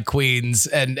Bayside, Queens,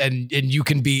 and you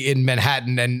can be in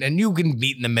Manhattan and you can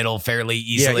meet in the middle fairly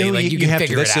easily. Yeah, like you can have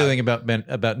figure to. it That's out. the thing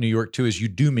about New York too is you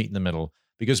do meet in the middle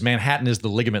because Manhattan is the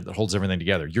ligament that holds everything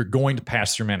together. You're going to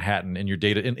pass through Manhattan and your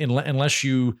data unless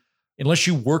you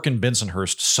work in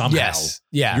Bensonhurst somehow. Yes.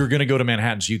 Yeah. You're going to go to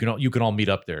Manhattan, so you can all meet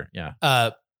up there. Yeah.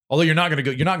 Although you're not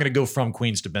going to go from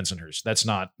Queens to Bensonhurst. That's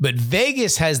not. But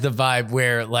Vegas has the vibe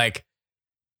where like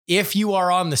if you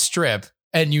are on the Strip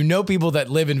and you know people that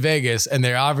live in Vegas and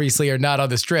they obviously are not on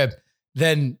the Strip,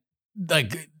 then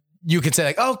like you can say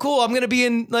like, oh, cool, I'm going to be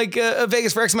in like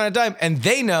Vegas for X amount of time. And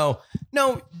they know,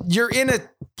 no, you're in a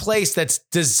place that's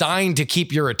designed to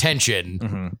keep your attention.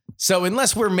 Mm-hmm. So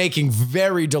unless we're making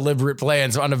very deliberate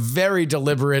plans on a very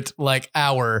deliberate like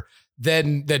hour,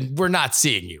 then we're not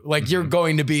seeing you. Like you're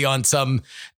going to be on some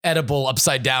edible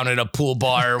upside down in a pool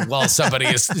bar while somebody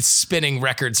is spinning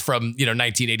records from,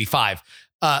 1985.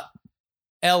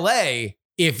 LA,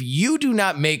 if you do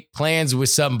not make plans with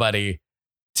somebody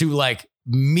to like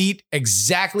meet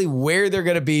exactly where they're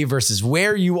going to be versus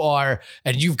where you are,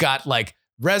 and you've got like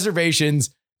reservations,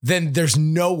 then there's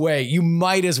no way. You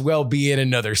might as well be in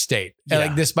another state. Yeah. And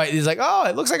like this is like, oh,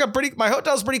 it looks like my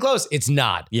hotel's pretty close. It's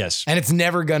not. Yes. And it's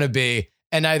never going to be.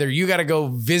 And either you got to go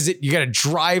visit, you got to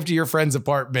drive to your friend's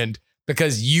apartment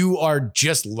because you are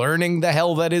just learning the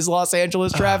hell that is Los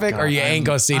Angeles traffic, or you ain't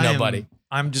going to see nobody.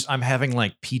 I'm having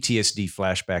like PTSD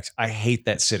flashbacks. I hate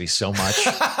that city so much.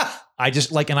 I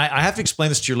just like, and I have to explain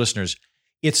this to your listeners.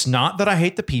 It's not that I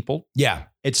hate the people. Yeah.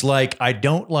 It's like, I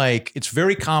don't like, it's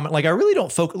very common. Like, I really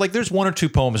don't focus. Like, there's one or two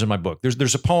poems in my book.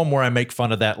 There's a poem where I make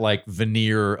fun of that, like,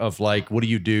 veneer of like, what do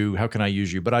you do? How can I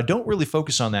use you? But I don't really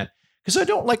focus on that because I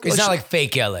don't like, it's not like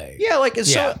fake LA. Yeah. Like,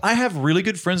 so I have really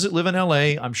good friends that live in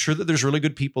LA. I'm sure that there's really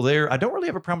good people there. I don't really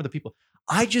have a problem with the people.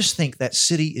 I just think that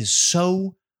city is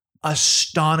so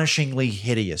astonishingly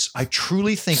hideous. I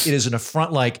truly think it is an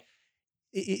affront. Like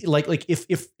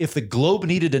if the globe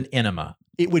needed an enema,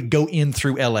 it would go in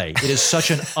through LA. It is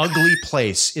such an ugly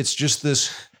place. It's just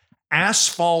this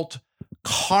asphalt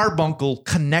carbuncle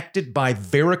connected by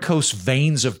varicose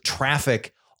veins of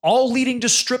traffic, all leading to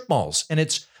strip malls. And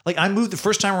it's like, the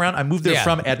first time around, I moved there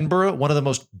from Edinburgh, one of the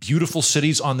most beautiful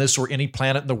cities on this or any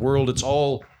planet in the world. It's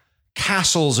all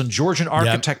castles and Georgian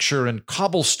architecture and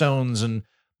cobblestones and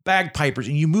bagpipers.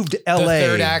 And you move to LA. The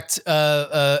third act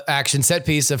action set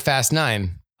piece of Fast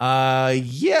 9.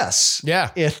 Yes. Yeah.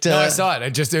 I saw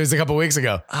it. It was a couple weeks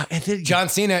ago. And then John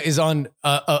Cena is on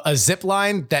a zip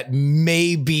line that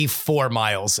may be 4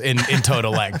 miles in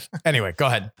total length. Anyway, go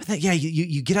ahead. But then,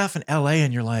 you get off in LA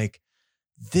and you're like,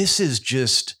 this is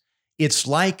just, it's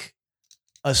like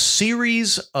a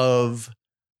series of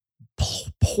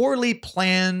poorly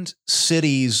planned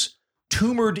cities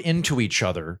tumored into each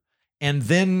other and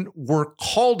then were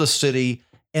called a city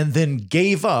and then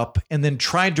gave up and then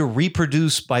tried to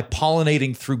reproduce by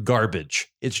pollinating through garbage.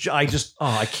 I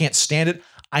can't stand it.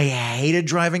 I hated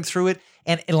driving through it.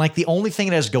 And like the only thing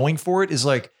it has going for it is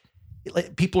like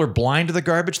people are blind to the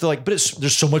garbage. They're like, but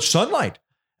there's so much sunlight.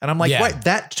 And I'm like, right,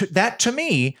 that to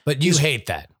me. But you hate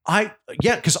that.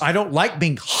 Because I don't like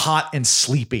being hot and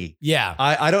sleepy. Yeah.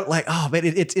 I don't like, but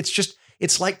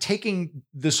it's like taking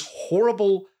this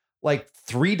horrible, like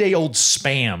 3-day-old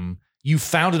spam you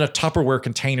found in a Tupperware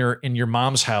container in your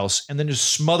mom's house and then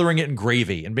just smothering it in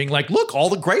gravy and being like, look, all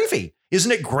the gravy.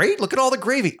 Isn't it great? Look at all the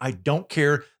gravy. I don't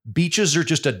care. Beaches are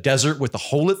just a desert with a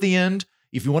hole at the end.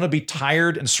 If you want to be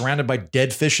tired and surrounded by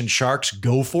dead fish and sharks,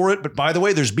 go for it. But by the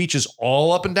way, there's beaches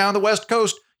all up and down the West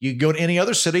Coast. You can go to any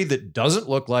other city that doesn't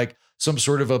look like some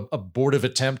sort of a abortive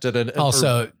attempt at an.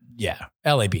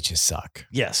 LA beaches suck.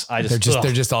 Yes, they're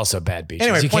just also bad beaches.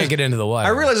 Anyway, you can't get into the water. I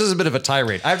realize this is a bit of a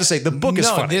tirade. I have to say the book is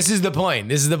funny. This is the point.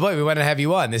 We want to have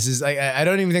you on. This is I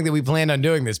don't even think that we planned on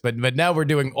doing this, but now we're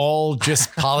doing all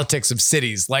just politics of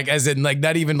cities, like as in like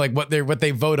not even like what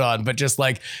they vote on, but just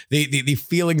like the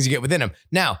feelings you get within them.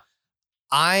 Now,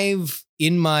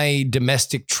 in my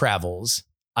domestic travels,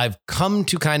 I've come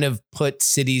to kind of put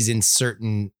cities in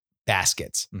certain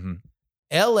baskets. Mm-hmm.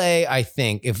 LA, I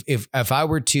think if I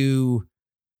were to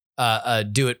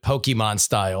do it Pokemon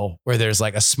style, where there's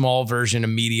like a small version, a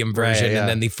medium version, Right, yeah. and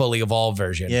then the fully evolved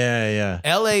version. Yeah.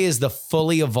 LA is the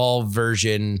fully evolved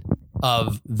version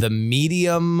of the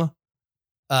medium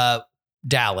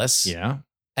Dallas Yeah.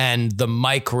 and the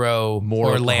micro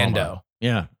More Orlando.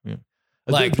 Oklahoma. Yeah.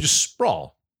 Like- just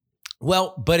sprawl.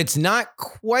 Well, but it's not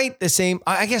quite the same.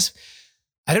 I guess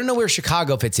I don't know where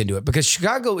Chicago fits into it, because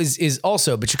Chicago is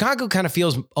also, but Chicago kind of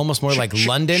feels almost more like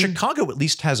London. Chicago at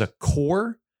least has a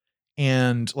core,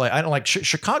 and like I don't like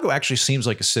Chicago actually seems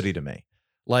like a city to me.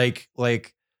 Like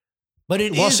But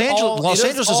it Los Angeles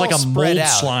is like a spread mold out.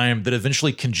 slime that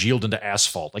eventually congealed into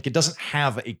asphalt. Like it doesn't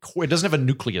have a core. It doesn't have a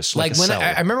nucleus. Like a when cell.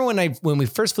 I remember when we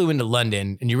first flew into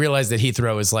London, and you realize that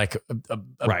Heathrow is like a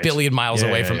Right. billion miles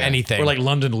away from anything. Or like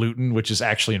London Luton, which is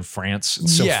actually in France.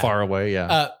 It's so Yeah. far away.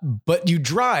 Yeah. But you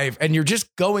drive and you're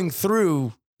just going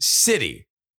through city.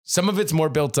 Some of it's more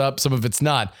built up, some of it's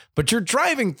not. But you're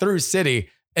driving through city,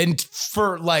 and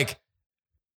for like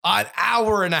an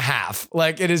hour and a half,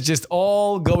 like it is just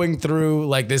all going through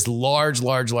like this large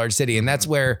city. And that's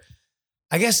where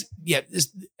I guess,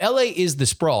 LA is the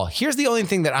sprawl. Here's the only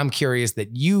thing that I'm curious that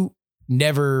you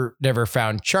never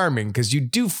found charming, because you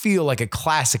do feel like a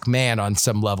classic man on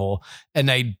some level.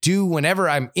 And I do, whenever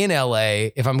I'm in LA,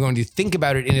 if I'm going to think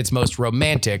about it in its most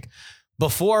romantic,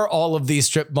 before all of these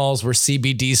strip malls were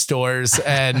CBD stores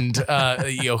and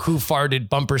who farted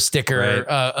bumper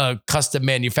sticker custom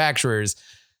manufacturers,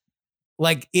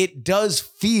 like it does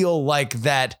feel like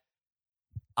that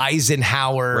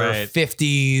Eisenhower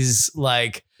 50s,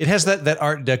 like it has that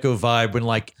Art Deco vibe when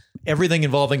like everything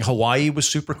involving Hawaii was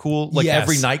super cool. Like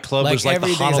every nightclub was like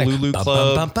the Honolulu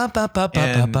club.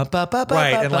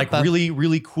 Right. And like really,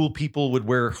 really cool people would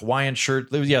wear Hawaiian shirts.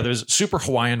 There's a super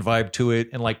Hawaiian vibe to it,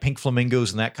 and like pink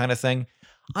flamingos and that kind of thing.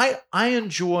 I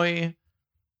enjoy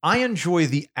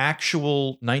the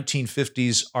actual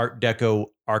 1950s Art Deco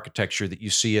architecture that you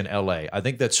see in LA. I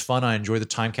think that's fun. I enjoy the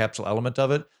time capsule element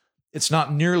of it. It's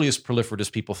not nearly as proliferate as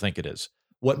people think it is.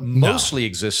 What mostly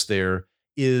exists there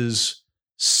is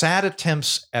sad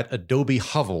attempts at Adobe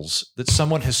hovels that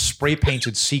someone has spray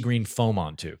painted sea green foam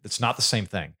onto. That's not the same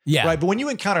thing. Yeah. Right. But when you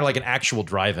encounter like an actual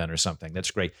drive-in or something,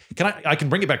 that's great. I can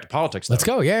bring it back to politics, though. Let's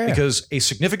go. Yeah. Because a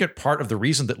significant part of the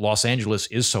reason that Los Angeles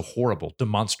is so horrible,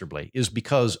 demonstrably, is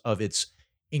because of its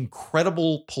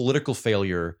incredible political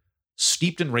failure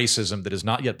steeped in racism that has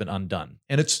not yet been undone.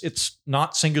 And it's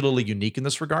not singularly unique in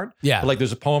this regard. Yeah. But like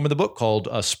there's a poem in the book called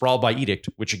Sprawl by Edict,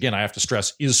 which again, I have to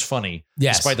stress is funny.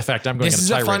 Yes. Despite the fact I'm going this on a is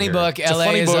tirade a funny here. book. It's a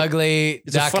funny book.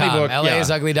 It's a funny book.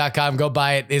 LAisugly.com. Go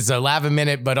buy it. It's a laugh a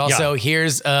minute, but also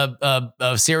here's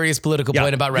a serious political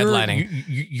point about redlining.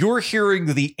 You're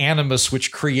hearing the animus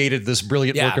which created this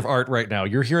brilliant work of art right now.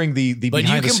 You're hearing the but behind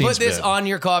you the can scenes put this bit. on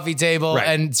your coffee table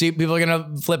and see people are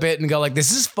going to flip it and go like,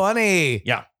 this is funny.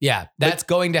 Yeah. Yeah. That's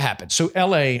going to happen. So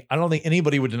LA, I don't think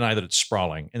anybody would deny that it's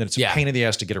sprawling and that it's a pain in the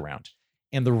ass to get around.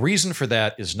 And the reason for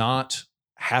that is not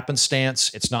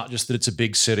happenstance. It's not just that it's a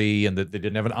big city and that they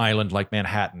didn't have an island like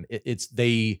Manhattan. It's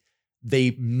they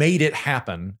made it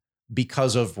happen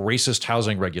because of racist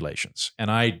housing regulations. And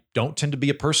I don't tend to be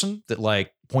a person that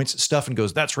like points at stuff and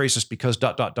goes, that's racist because ...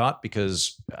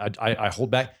 because I hold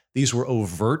back. These were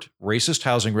overt racist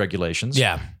housing regulations.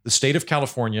 Yeah. The state of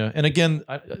California, and again,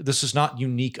 this is not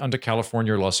unique unto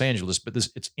California or Los Angeles, but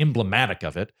it's emblematic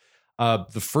of it.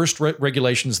 The first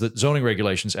zoning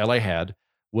regulations LA had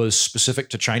was specific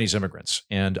to Chinese immigrants.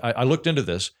 And I looked into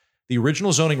this. The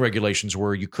original zoning regulations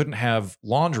were you couldn't have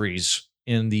laundries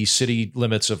in the city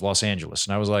limits of Los Angeles.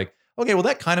 And I was like, okay, well,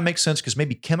 that kind of makes sense because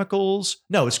maybe chemicals.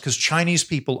 No, it's because Chinese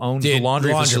people owned the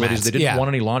laundry facilities. They didn't want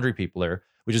any laundry people there,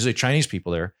 which is Chinese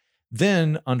people there.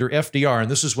 Then under FDR, and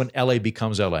this is when LA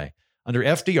becomes LA, under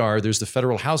FDR, there's the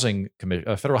Federal Housing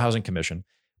Commission,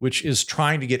 which is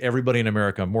trying to get everybody in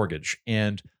America a mortgage.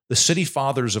 And the city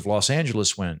fathers of Los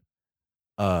Angeles went,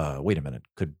 wait a minute,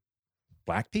 could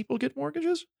black people get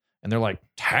mortgages? And they're like,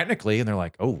 technically, and they're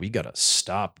like, oh, we got to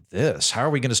stop this. How are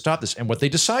we going to stop this? And what they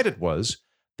decided was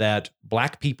that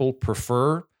black people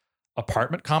prefer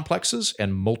apartment complexes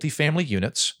and multifamily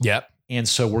units. Yep. And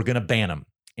so we're going to ban them.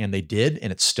 And they did,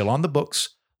 and it's still on the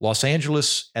books. Los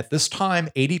Angeles, at this time,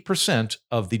 80%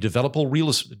 of the developable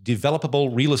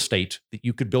real estate that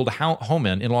you could build a home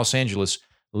in Los Angeles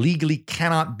legally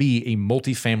cannot be a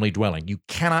multifamily dwelling. You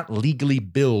cannot legally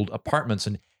build apartments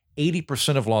in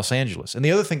 80% of Los Angeles. And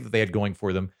the other thing that they had going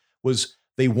for them was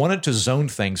they wanted to zone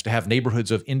things to have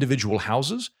neighborhoods of individual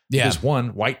houses. Yeah. Because one,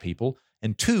 white people,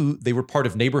 And two, they were part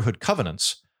of neighborhood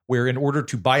covenants, where in order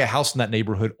to buy a house in that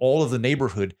neighborhood, all of the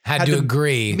neighborhood had to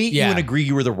agree, meet you and agree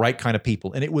you were the right kind of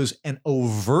people. And it was an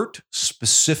overt,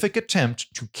 specific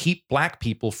attempt to keep black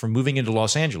people from moving into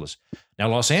Los Angeles. Now,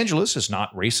 Los Angeles is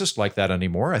not racist like that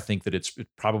anymore. I think that it's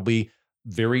probably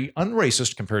very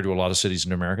unracist compared to a lot of cities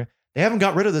in America. They haven't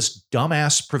got rid of this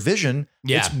dumbass provision.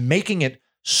 It's making it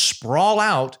sprawl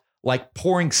out like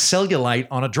pouring cellulite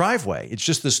on a driveway. It's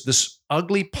just this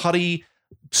ugly, putty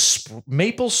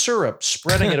maple syrup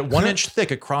spreading it at 1 inch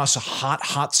thick across a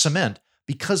hot cement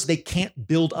because they can't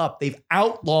build up. They've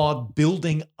outlawed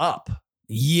building up.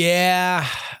 Yeah.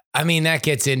 I mean, that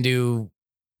gets into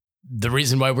the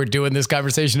reason why we're doing this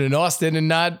conversation in Austin and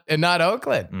not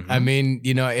Oakland. Mm-hmm. I mean,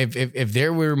 if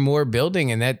there were more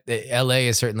building, and that LA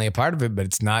is certainly a part of it, but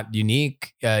it's not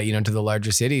unique, to the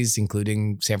larger cities,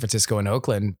 including San Francisco and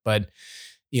Oakland. But,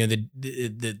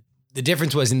 the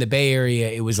difference was in the Bay Area,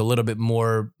 it was a little bit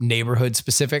more neighborhood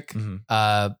specific.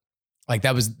 Mm-hmm. Like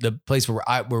that was the place where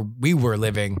we were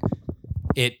living.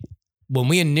 When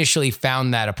we initially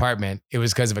found that apartment, it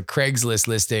was because of a Craigslist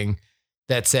listing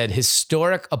that said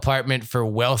historic apartment for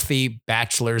wealthy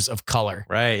bachelors of color.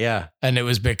 Right. Yeah. And it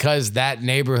was because that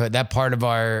neighborhood, that part of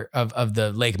of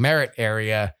the Lake Merritt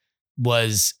area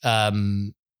was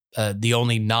the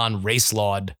only non-race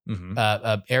lawed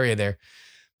area there.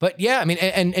 But yeah, I mean,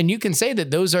 and you can say that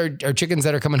those are chickens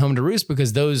that are coming home to roost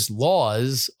because those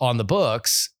laws on the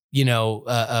books,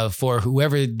 for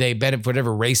whoever they benefit,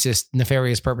 whatever racist,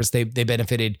 nefarious purpose they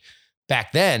benefited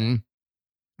back then.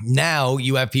 Now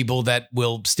you have people that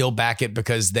will still back it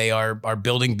because they are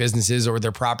building businesses or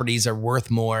their properties are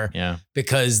worth more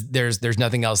because there's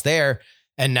nothing else there.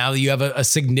 And now you have a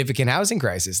significant housing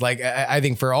crisis. Like I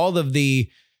think for all of the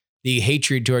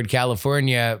hatred toward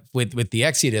California with the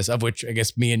exodus, of which I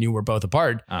guess me and you were both a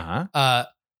part.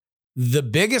 The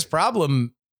biggest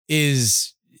problem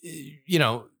is,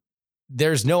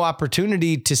 there's no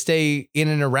opportunity to stay in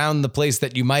and around the place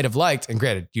that you might have liked. And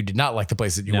granted, you did not like the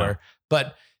place that you were,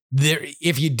 but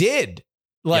if you did,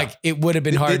 it would have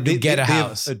been hard to get a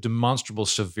house. Have a demonstrable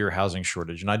severe housing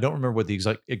shortage. And I don't remember what the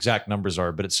exact numbers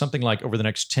are, but it's something like over the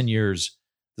next 10 years,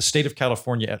 the state of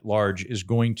California at large is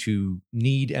going to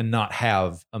need and not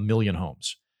have 1 million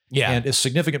homes. Yeah. And a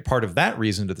significant part of that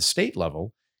reason to the state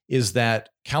level is that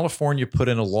California put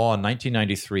in a law in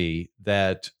 1993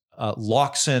 that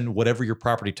locks in whatever your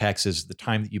property tax is at the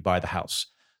time that you buy the house.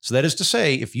 So that is to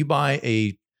say, if you buy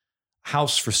a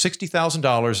house for $60,000 in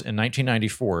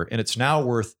 1994 and it's now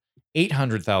worth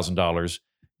 $800,000,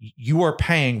 you are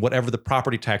paying whatever the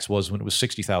property tax was when it was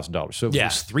 $60,000. So if it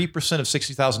was 3% of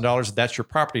 $60,000, that's your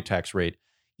property tax rate,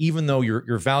 even though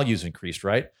your value's increased,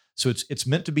 right? So it's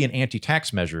meant to be an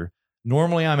anti-tax measure.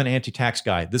 Normally, I'm an anti-tax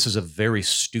guy. This is a very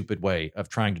stupid way of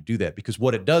trying to do that because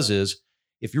what it does is,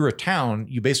 if you're a town,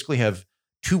 you basically have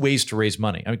two ways to raise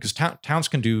money. I mean, because towns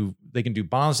can do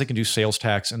bonds, they can do sales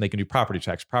tax, and they can do property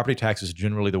tax. Property tax is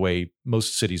generally the way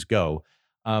most cities go.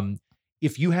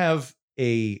 If you have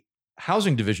a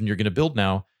housing division you're going to build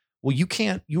now, well, you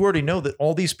already know that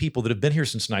all these people that have been here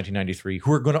since 1993,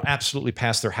 who are going to absolutely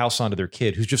pass their house on to their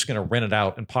kid, who's just going to rent it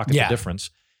out and pocket the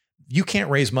difference, you can't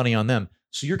raise money on them.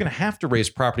 So you're going to have to raise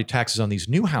property taxes on these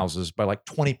new houses by like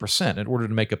 20% in order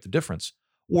to make up the difference.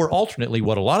 Or alternately,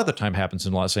 what a lot of the time happens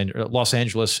in Los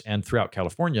Angeles and throughout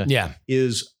California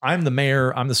is I'm the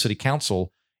mayor, I'm the city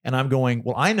council, and I'm going,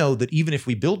 well, I know that even if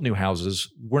we build new houses,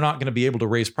 we're not going to be able to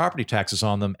raise property taxes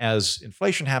on them as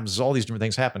inflation happens, as all these different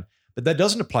things happen. But that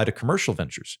doesn't apply to commercial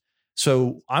ventures.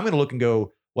 So I'm going to look and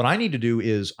go, what I need to do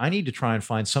is I need to try and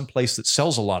find some place that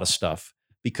sells a lot of stuff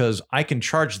because I can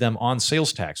charge them on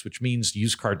sales tax, which means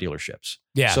used car dealerships.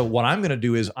 Yeah. So what I'm going to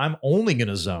do is I'm only going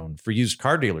to zone for used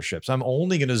car dealerships. I'm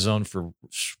only going to zone for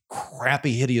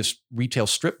crappy, hideous retail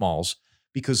strip malls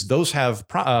because those have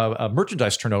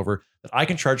merchandise turnover that I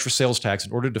can charge for sales tax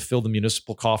in order to fill the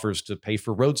municipal coffers to pay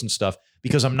for roads and stuff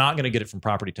because I'm not going to get it from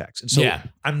property tax. And so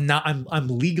I'm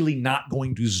legally not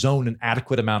going to zone an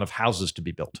adequate amount of houses to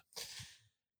be built.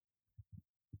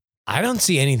 I don't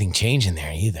see anything changing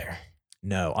there either.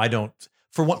 No, I don't.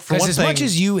 For one as thing, much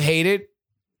as you hate it,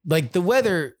 like the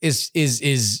weather is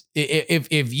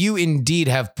if you indeed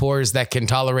have pores that can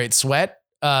tolerate sweat,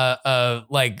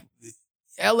 like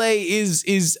LA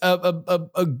is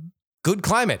a good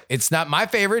climate. It's not my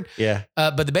favorite. Yeah.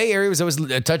 But the Bay Area was always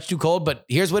a touch too cold, but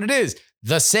here's what it is.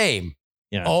 The same.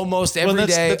 Yeah. Almost every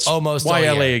day, that's almost why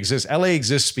all LA year. exists. LA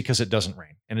exists because it doesn't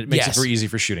rain and it makes it very easy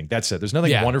for shooting. That's it. There's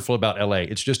nothing wonderful about LA.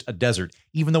 It's just a desert.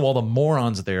 Even though all the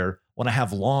morons there want to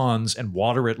have lawns and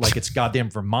water it like it's goddamn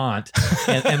Vermont.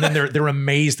 And then they're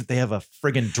amazed that they have a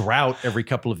friggin' drought every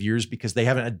couple of years because they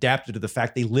haven't adapted to the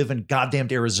fact they live in goddamn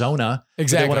Arizona.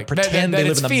 Exactly. They want to pretend they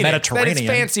live in the Phoenix. Mediterranean. That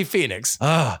it's fancy Phoenix.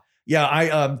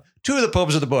 Yeah. Two of the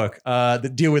poems of the book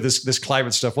that deal with this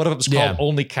climate stuff. One of them is called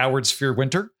Only Cowards Fear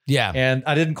Winter. Yeah. And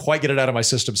I didn't quite get it out of my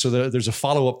system. So there's a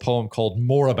follow-up poem called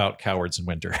More About Cowards in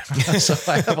Winter. So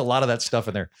I have a lot of that stuff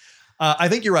in there. I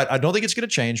think you're right. I don't think it's going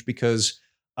to change because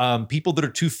people that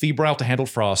are too febrile to handle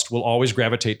frost will always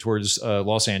gravitate towards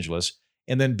Los Angeles.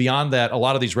 And then beyond that, a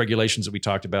lot of these regulations that we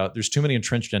talked about, there's too many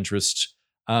entrenched interests.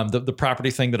 The property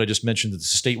thing that I just mentioned,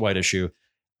 that's a statewide issue.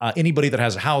 Anybody that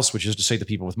has a house, which is to say the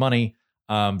people with money,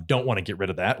 don't want to get rid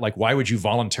of that. Like, why would you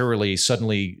voluntarily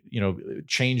suddenly,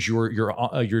 change your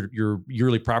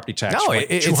yearly property tax from like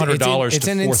 $200 to $4,000? It's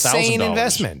an insane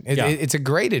investment. It's a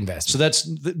great investment.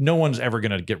 So no one's ever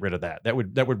going to get rid of that. That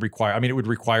would require. I mean, it would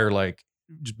require like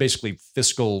just basically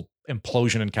fiscal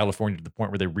implosion in California to the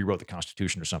point where they rewrote the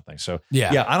Constitution or something. So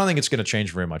yeah, I don't think it's going to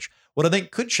change very much. What I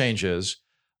think could change is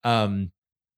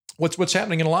what's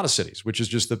happening in a lot of cities, which is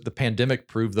just the pandemic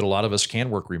proved that a lot of us can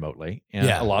work remotely, and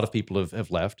a lot of people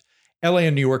have left. LA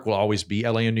and New York will always be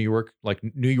LA and New York. Like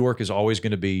New York is always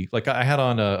going to be like, I had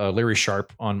on Larry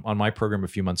Sharp on my program a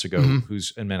few months ago,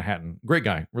 who's in Manhattan, great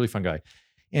guy, really fun guy.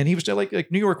 And he was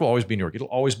like New York will always be New York. It'll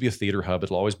always be a theater hub.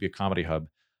 It'll always be a comedy hub.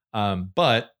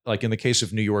 But like in the case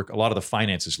of New York, a lot of the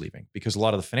finance is leaving because a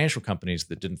lot of the financial companies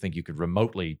that didn't think you could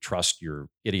remotely trust your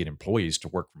idiot employees to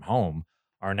work from home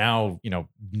are now,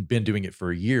 been doing it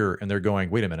for a year, and they're going,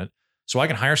 wait a minute. So I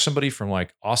can hire somebody from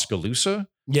like Oskaloosa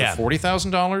for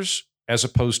 $40,000 as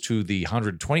opposed to the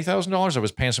 $120,000 I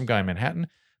was paying some guy in Manhattan.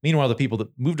 Meanwhile, the people that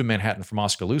moved to Manhattan from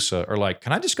Oskaloosa are like,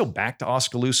 can I just go back to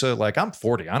Oskaloosa? Like, I'm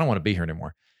 40. I don't want to be here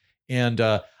anymore. And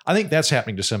I think that's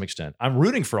happening to some extent. I'm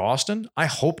rooting for Austin. I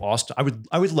hope Austin,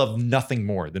 I would love nothing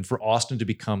more than for Austin to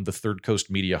become the third coast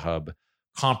media hub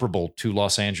comparable to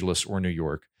Los Angeles or New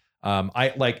York.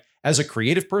 As a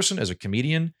creative person, as a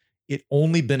comedian, it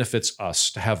only benefits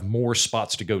us to have more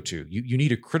spots to go to. You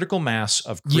need a critical mass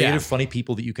of creative, funny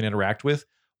people that you can interact with.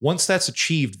 Once that's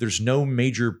achieved, there's no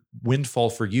major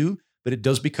windfall for you, but it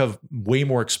does become way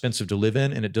more expensive to live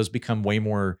in, and it does become way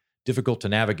more difficult to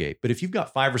navigate. But if you've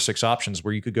got 5 or 6 options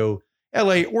where you could go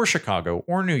LA or Chicago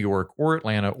or New York or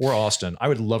Atlanta or Austin, I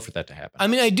would love for that to happen. I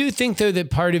mean, I do think, though, that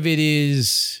part of it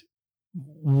is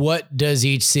what does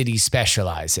each city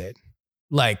specialize in?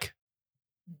 Like,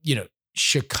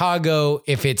 Chicago,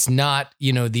 if it's not,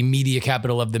 the media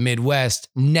capital of the Midwest,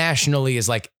 nationally is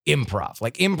like improv.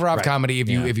 Like improv comedy,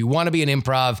 if you want to be an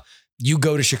improv, you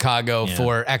go to Chicago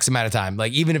for X amount of time.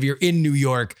 Like even if you're in New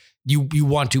York, you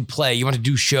want to play, you want to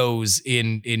do shows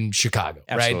in Chicago,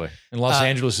 Absolutely. Right? And Los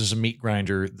Angeles is a meat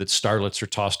grinder that starlets are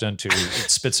tossed into.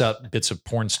 It spits out bits of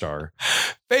porn star.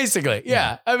 Basically,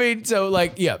 yeah. I mean, so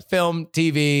film,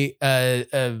 TV,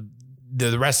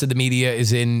 the rest of the media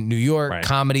is in New York. Right.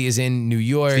 Comedy is in New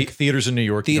York. Theaters in New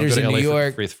York. Theaters in New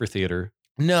York for theater.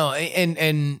 No,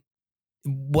 and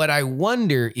what I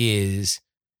wonder is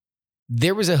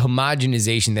there was a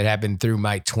homogenization that happened through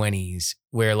my 20s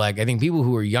where like I think people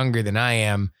who are younger than I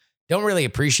am don't really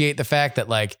appreciate the fact that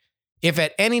like if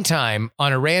at any time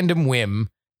on a random whim,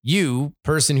 you,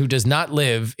 person who does not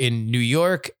live in New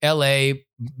York, LA,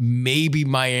 maybe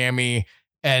Miami,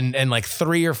 and like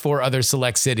 3 or 4 other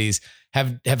select cities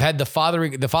have had the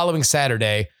following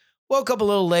Saturday, woke up a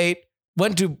little late,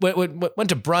 went to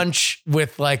brunch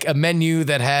with like a menu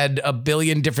that had a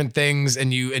billion different things,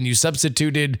 and you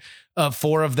substituted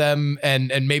 4 of them,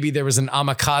 and maybe there was an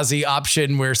omakase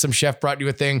option where some chef brought you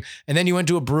a thing, and then you went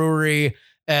to a brewery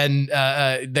and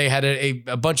they had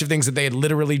a bunch of things that they had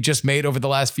literally just made over the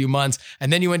last few months,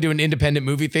 and then you went to an independent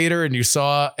movie theater and you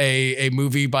saw a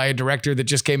movie by a director that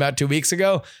just came out 2 weeks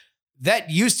ago.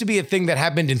 That used to be a thing that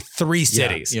happened in 3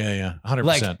 cities. Yeah, 100%.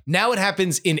 Like now it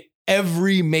happens in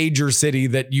every major city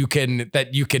that you can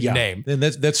name. And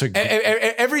that's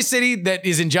every city that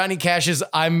is in Johnny Cash's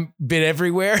 "I'm Been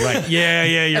Everywhere." Right. Yeah,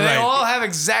 you're and right. They all have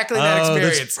exactly that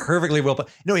experience. That's perfectly well.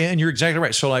 No, and you're exactly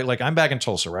right. So like I'm back in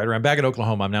Tulsa, right? Or I'm back in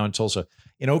Oklahoma. I'm now in Tulsa.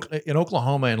 In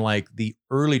Oklahoma in like the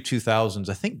early 2000s,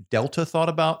 I think Delta thought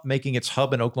about making its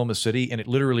hub in Oklahoma City, and it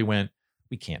literally went,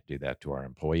 we can't do that to our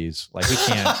employees. Like we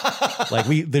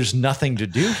can't, there's nothing to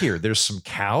do here. There's some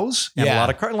cows and a lot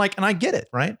of cars. And I get it,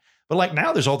 right? But like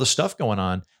now there's all this stuff going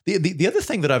on. The other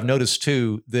thing that I've noticed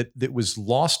too, that was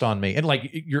lost on me, and like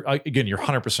you're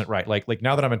 100% right. Like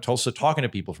now that I'm in Tulsa talking to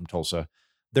people from Tulsa,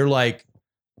 they're like,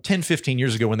 10, 15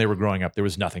 years ago when they were growing up, there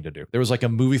was nothing to do. There was like a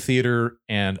movie theater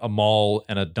and a mall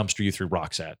and a dumpster you threw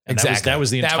rocks at. And exactly. That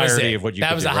was the entirety of what you could do.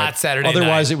 That was a hot Saturday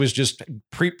Otherwise, night. it was just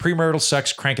premarital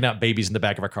sex, cranking out babies in the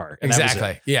back of a car. And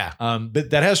exactly. Yeah. But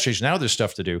that has changed. Now there's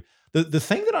stuff to do. The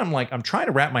thing that I'm trying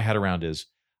to wrap my head around is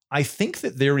I think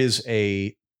that there is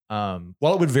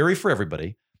while it would vary for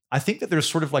everybody, I think that there's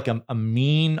sort of like a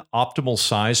mean optimal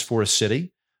size for a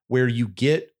city where you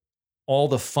get all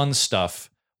the fun stuff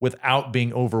without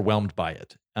being overwhelmed by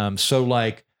it. So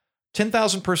like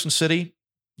 10,000 person city,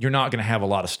 you're not going to have a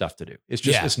lot of stuff to do. It's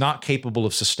just, it's not capable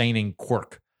of sustaining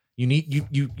quirk. You need,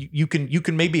 you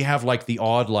can maybe have like the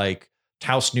odd, like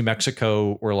Taos, New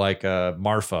Mexico, or like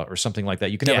Marfa or something like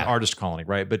that. You can have an artist colony,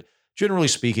 right? But generally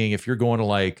speaking, if you're going to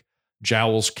like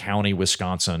Jowls County,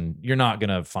 Wisconsin, you're not going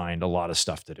to find a lot of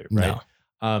stuff to do, right?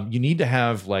 No. You need to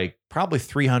have like probably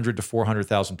 300 to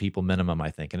 400,000 people minimum,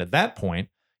 I think. And at that point,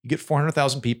 you get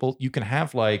 400,000 people, you can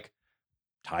have like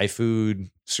Thai food,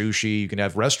 sushi, you can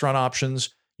have restaurant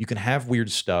options, you can have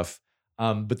weird stuff.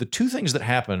 But the two things that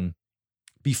happen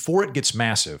before it gets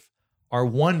massive are,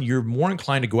 one, you're more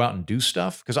inclined to go out and do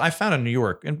stuff. Because I found in New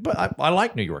York, but I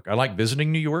like New York. I like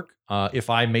visiting New York. If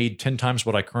I made 10 times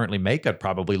what I currently make, I'd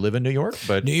probably live in New York.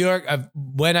 But New York,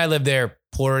 when I lived there,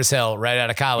 poor as hell, right out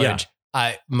of college,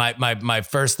 my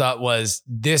first thought was,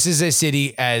 this is a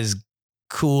city as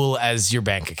cool as your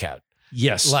bank account.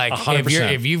 Yes, like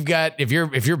 100%.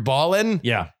 if you're balling,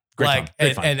 great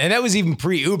and that was even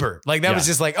pre-Uber. Like that was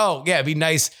just like, oh yeah, it'd be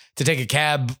nice to take a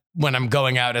cab when I'm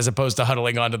going out, as opposed to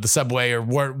huddling onto the subway or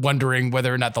wondering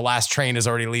whether or not the last train is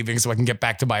already leaving so I can get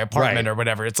back to my apartment or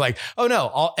whatever. It's like, oh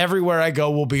no, everywhere I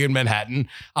go will be in Manhattan.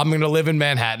 I'm going to live in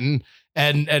Manhattan.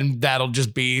 And that'll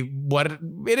just be what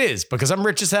it is, because I'm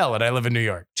rich as hell and I live in New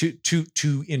York.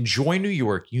 To enjoy New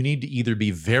York, you need to either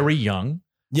be very young,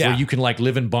 where you can like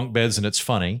live in bunk beds and it's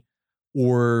funny,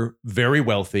 or very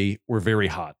wealthy or very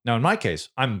hot. Now, in my case,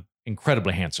 I'm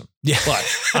incredibly handsome,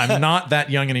 but I'm not that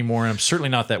young anymore, and I'm certainly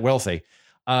not that wealthy.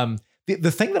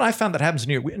 The thing that I found that happens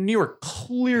in New York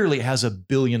clearly has a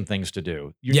billion things to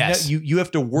do. You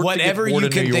have to work. Whatever to get you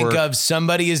can New think York. of,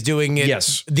 somebody is doing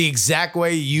it the exact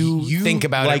way you think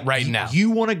about it right now. You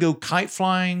want to go kite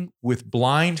flying with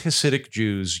blind Hasidic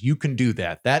Jews, you can do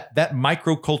that. That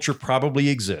microculture probably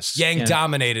exists. Yang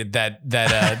dominated that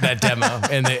demo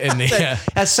in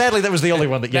the sadly, that was the only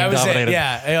one that Yang dominated.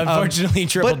 Unfortunately,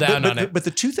 tripled down on it. But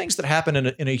the two things that happen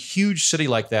in a huge city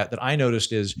like that I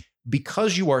noticed is,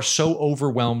 because you are so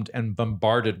overwhelmed and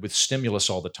bombarded with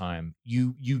stimulus all the time,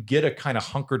 you get a kind of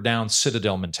hunkered down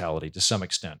citadel mentality to some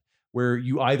extent, where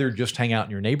you either just hang out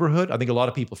in your neighborhood. I think a lot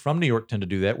of people from New York tend to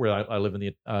do that, where I live in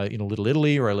the Little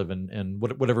Italy, or I live in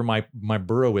whatever my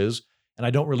borough is, and I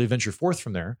don't really venture forth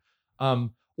from there.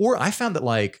 Or I found that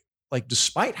like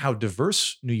despite how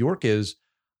diverse New York is,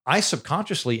 I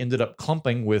subconsciously ended up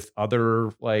clumping with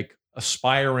other like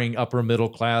aspiring upper middle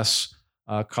class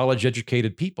college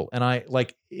educated people. And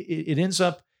it ends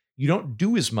up, you don't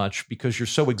do as much because you're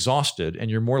so exhausted,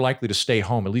 and you're more likely to stay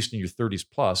home, at least in your 30s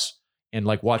plus, and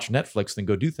like watch Netflix than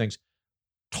go do things.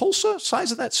 Tulsa,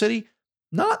 size of that city,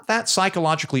 not that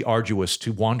psychologically arduous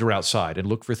to wander outside and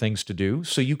look for things to do.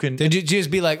 So you can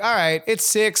just be like, all right, it's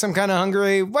 6, I'm kind of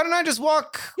hungry. Why don't I just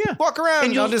walk around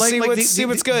and I'll just see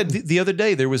what's good. The other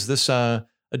day, there was this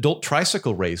adult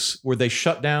tricycle race where they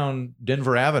shut down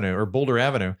Denver Avenue or Boulder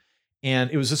Avenue.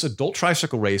 And it was this adult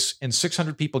tricycle race, and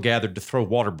 600 people gathered to throw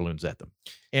water balloons at them.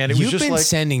 And it was just like,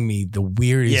 sending me the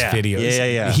weirdest videos.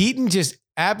 Yeah. Heaton, just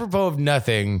apropos of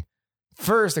nothing,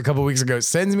 first a couple weeks ago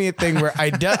sends me a thing where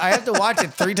I have to watch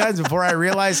it 3 times before I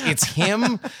realize it's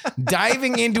him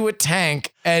diving into a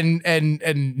tank and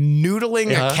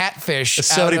noodling a catfish, a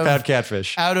 70-pound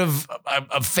catfish out of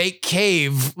a fake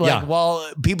cave, while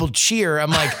people cheer. I'm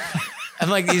like,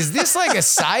 is this like a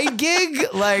side gig?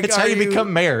 Like, it's how you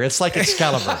become mayor. It's like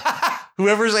Excalibur.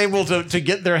 Whoever's able to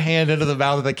get their hand into the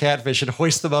mouth of the catfish and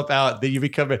hoist them up out, then you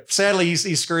become mayor. Sadly,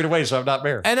 he's scurried away, so I'm not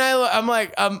mayor. And I'm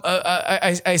like,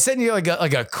 I sent you like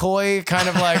a coy kind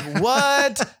of like,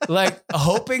 what? Like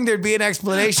hoping there'd be an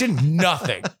explanation.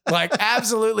 Nothing. Like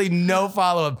absolutely no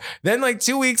follow-up. Then like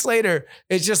 2 weeks later,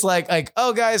 it's just like,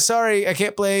 oh guys, sorry, I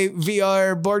can't play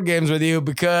VR board games with you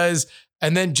because,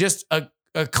 and then just a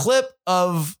clip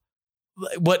of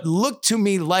what looked to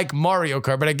me like Mario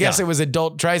Kart, but I guess it was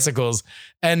adult tricycles.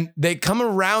 And they come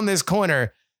around this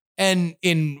corner, and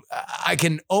I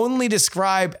can only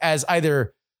describe as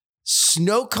either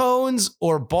snow cones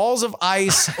or balls of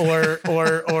ice or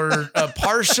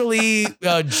partially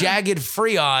jagged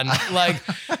freon, like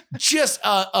just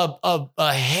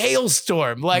a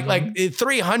hailstorm, like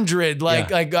 300,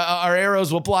 like our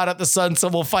arrows will blot out the sun, so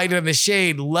we'll fight in the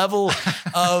shade level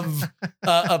of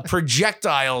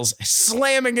projectiles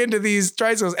slamming into these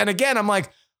tricycles. And again, I'm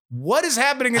like, what is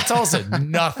happening in Tulsa?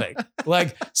 Nothing.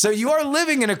 Like, so you are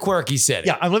living in a quirky city.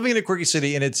 Yeah, I'm living in a quirky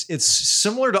city, and it's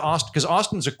similar to Austin, because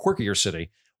Austin's a quirkier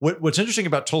city. What's interesting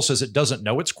about Tulsa is it doesn't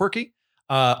know it's quirky.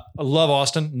 I love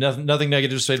Austin. Nothing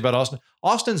negative to say about Austin.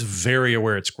 Austin's very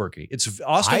aware it's quirky. It's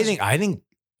Austin. I think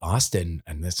Austin,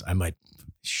 and this I might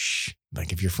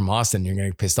like if you're from Austin, you're gonna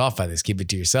get pissed off by this. Keep it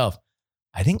to yourself.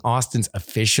 I think Austin's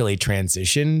officially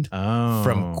transitioned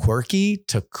from quirky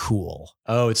to cool.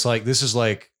 Oh, it's like this is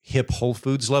like hip Whole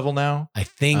Foods level now. I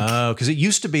think. Oh, because it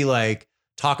used to be like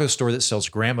taco store that sells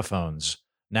gramophones.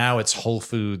 Now it's Whole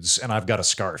Foods, and I've got a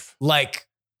scarf. Like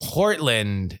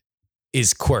Portland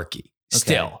is quirky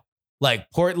still.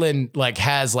 Like Portland, like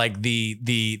has like the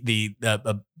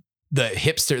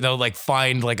hipster. They'll like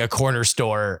find like a corner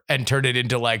store and turn it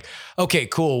into like, okay,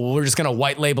 cool. We're just gonna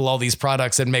white label all these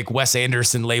products and make Wes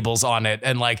Anderson labels on it,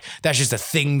 and like that's just a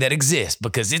thing that exists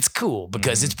because it's cool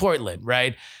because it's Portland,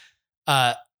 right?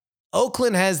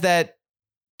 Oakland has that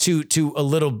to a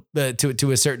little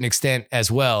to a certain extent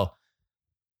as well.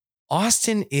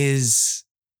 Austin is,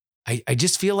 I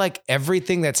just feel like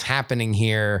everything that's happening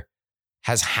here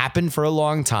has happened for a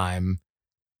long time.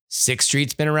 6th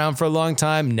Street's been around for a long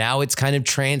time. Now it's kind of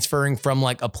transferring from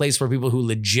like a place for people who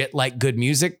legit like good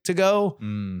music to go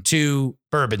to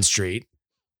Bourbon Street.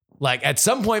 Like at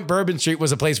some point, Bourbon Street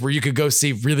was a place where you could go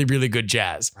see really, really good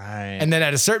jazz. Right. And then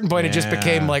at a certain point, it just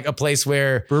became like a place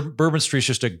where Bourbon Street's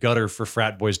just a gutter for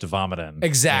frat boys to vomit in.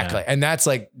 Exactly. Yeah. And that's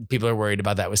like, people are worried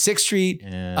about that with 6th Street.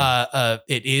 Yeah.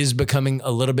 It is becoming a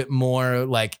little bit more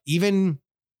like even,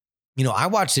 you know, I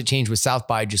watched it change with South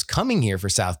by just coming here for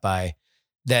South by,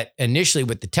 that initially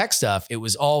with the tech stuff, it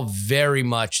was all very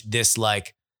much this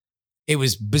like, it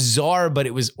was bizarre, but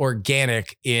it was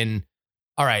organic in,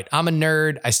 all right, I'm a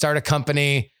nerd. I start a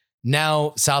company.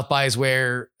 Now South by is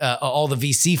where all the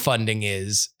VC funding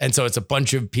is. And so it's a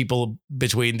bunch of people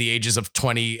between the ages of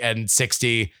 20 and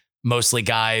 60, mostly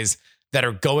guys that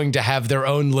are going to have their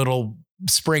own little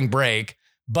spring break.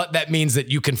 But that means that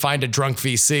you can find a drunk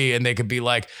VC and they could be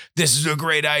like, this is a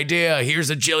great idea.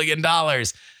 Here's $1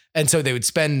 jillion. And so they would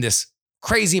spend this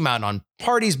crazy amount on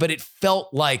parties, but it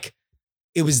felt like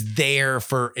it was there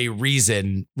for a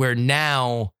reason, where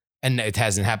now, and it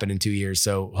hasn't happened in 2 years.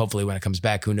 So hopefully when it comes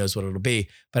back, who knows what it'll be.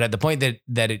 But at the point that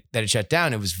it shut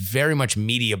down, it was very much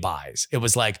media buys. It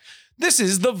was like, this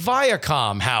is the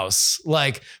Viacom house.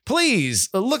 Like, please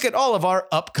look at all of our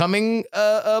upcoming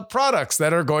products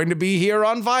that are going to be here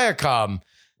on Viacom.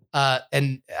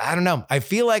 And I don't know. I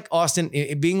feel like Austin,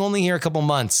 it being only here a couple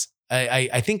months,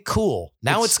 I think cool.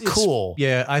 Now it's cool.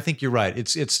 Yeah, I think you're right.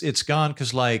 It's gone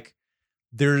because like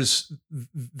there's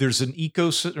an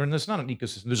ecosystem, or there's not an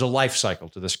ecosystem. There's a life cycle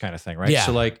to this kind of thing, right? Yeah.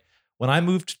 So like when I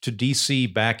moved to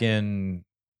DC back in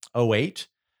 2008,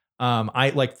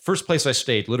 I like first place I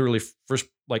stayed, literally first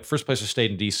place I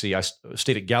stayed in DC. I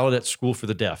stayed at Gallaudet School for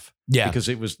the Deaf. Yeah, because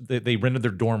it was they rented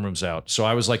their dorm rooms out. So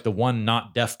I was like the one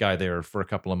not deaf guy there for a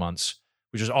couple of months,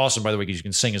 which is awesome, by the way, because you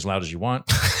can sing as loud as you want,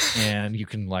 and you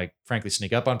can like frankly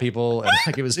sneak up on people, and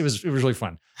like it was really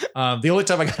fun. The only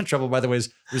time I got in trouble, by the way,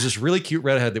 is there's this really cute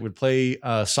redhead that would play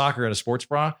soccer in a sports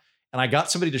bra, and I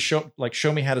got somebody to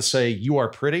show me how to say "you are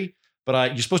pretty,"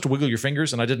 but you're supposed to wiggle your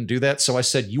fingers, and I didn't do that, so I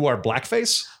said "you are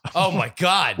blackface." Oh my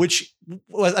god! Which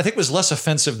I think was less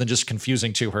offensive than just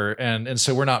confusing to her, and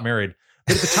so we're not married.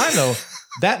 But at the time, though,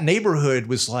 that neighborhood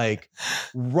was like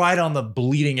right on the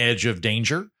bleeding edge of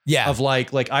danger. Yeah. Of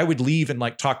like I would leave and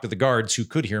like talk to the guards who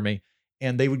could hear me,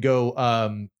 and they would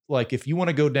go, like, if you want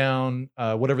to go down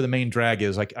whatever the main drag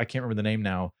is, like I can't remember the name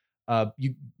now.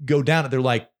 You go down it. They're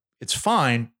like, it's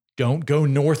fine. Don't go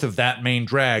north of that main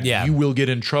drag. Yeah. You will get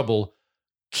in trouble.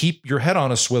 Keep your head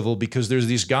on a swivel, because there's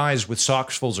these guys with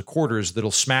socks full of quarters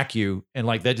that'll smack you, and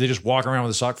like they just walk around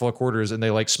with a sock full of quarters and they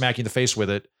like smack you in the face with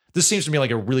it. This seems to me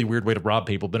like a really weird way to rob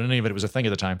people, but in any event, it was a thing at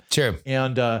the time. True.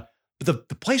 And but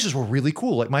the places were really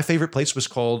cool. Like my favorite place was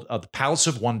called the Palace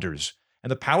of Wonders.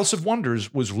 And the Palace of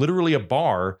Wonders was literally a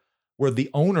bar where the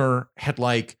owner had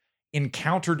like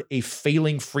encountered a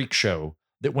failing freak show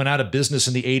that went out of business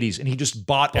in the 80s. And he just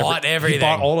bought everything. He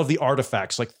bought all of the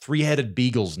artifacts, like 3-headed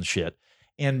beagles and shit,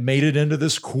 and made it into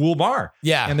this cool bar.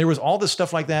 Yeah. And there was all this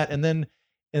stuff like that. And then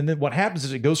what happens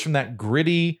is it goes from that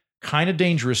gritty, kind of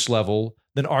dangerous level.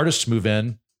 Then artists move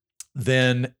in.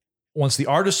 Then once the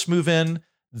artists move in,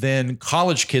 Then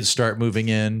college kids start moving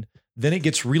in. Then it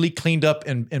gets really cleaned up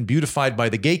and beautified by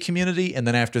the gay community. And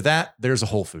then after that, there's a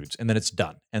Whole Foods, and then it's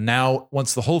done. And now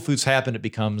once the Whole Foods happen, it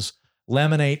becomes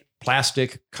laminate,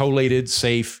 plastic, collated,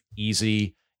 safe,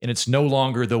 easy. And it's no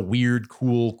longer the weird,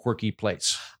 cool, quirky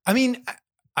place. I mean,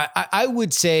 I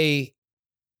would say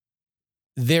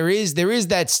there is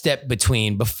that step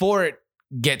between before it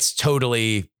gets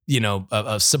totally,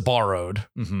 a Sabarro'd.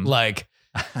 Mm-hmm. Like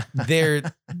there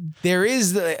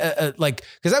is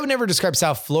because I would never describe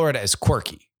South Florida as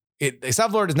quirky.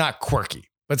 South Florida is not quirky,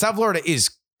 but South Florida is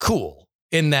cool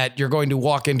in that you're going to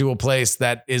walk into a place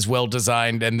that is well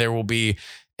designed, and there will be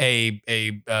a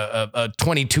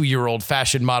 22-year-old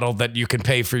fashion model that you can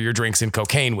pay for your drinks and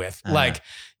cocaine with.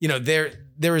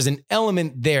 There is an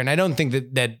element there. And I don't think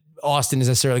that Austin is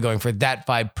necessarily going for that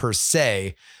vibe per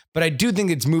se, but I do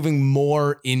think it's moving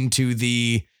more into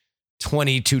the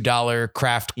 $22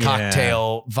 craft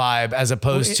cocktail vibe as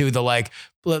opposed to the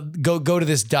go to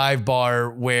this dive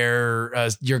bar where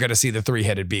you're going to see the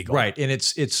three-headed beagle. Right. And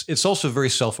it's also very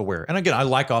self-aware. And again, I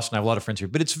like Austin. I have a lot of friends here,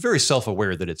 but it's very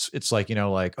self-aware that it's like,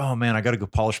 oh man, I got to go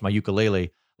polish my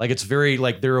ukulele. Like it's very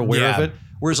like they're aware of it.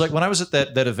 Whereas like when I was at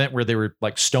that event where they were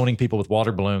like stoning people with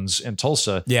water balloons in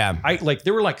Tulsa,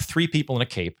 there were like 3 people in a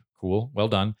cape. Cool. Well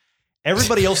done.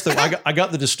 Everybody else though, I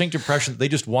got the distinct impression that they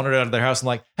just wandered out of their house and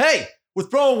like, hey, we're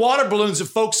throwing water balloons at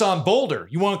folks on Boulder.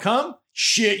 You want to come?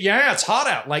 Shit, yeah, it's hot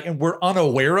out. Like, and we're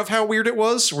unaware of how weird it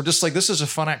was. We're just like, this is a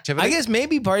fun activity. I guess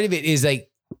maybe part of it is like,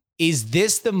 is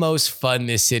this the most fun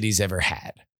this city's ever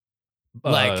had?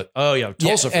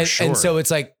 Tulsa for sure. And so it's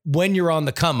like when you're on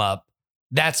the come up,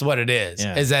 that's what it is.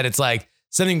 Yeah. Is that it's like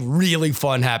something really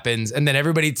fun happens, and then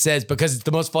everybody says because it's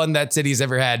the most fun that city's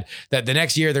ever had, that the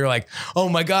next year they're like, oh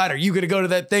my God, are you going to go to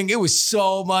that thing? It was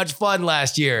so much fun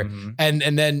last year. Mm-hmm.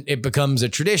 And then it becomes a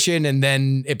tradition, and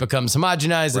then it becomes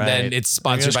homogenized, and then it's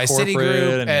sponsored by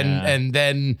Citigroup, and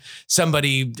then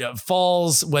somebody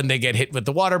falls when they get hit with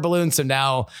the water balloon. So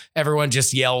now everyone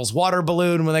just yells water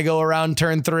balloon when they go around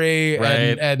turn 3.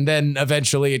 Right. And then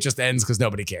eventually it just ends because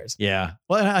nobody cares. Yeah.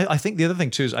 Well, and I think the other thing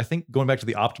too is I think going back to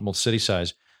the optimal city size,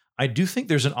 I do think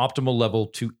there's an optimal level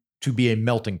to be a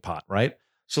melting pot, right?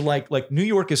 So like New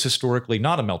York is historically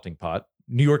not a melting pot.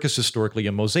 New York is historically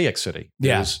a mosaic city.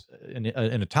 There's an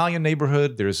Italian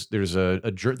neighborhood. There's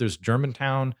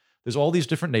Germantown. There's all these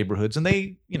different neighborhoods, and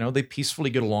they peacefully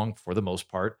get along for the most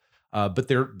part. But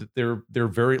they're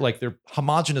very they're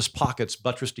homogenous pockets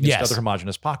buttressed against other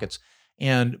homogenous pockets.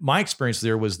 And my experience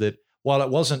there was that while it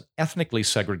wasn't ethnically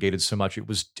segregated so much, it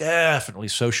was definitely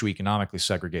socioeconomically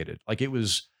segregated. Like it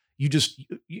was,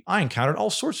 I encountered all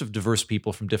sorts of diverse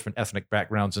people from different ethnic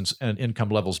backgrounds and income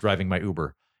levels driving my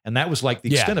Uber. And that was like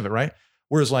the extent of it, right?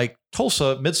 Whereas like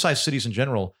Tulsa, mid-sized cities in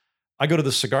general, I go to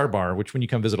the cigar bar, which when you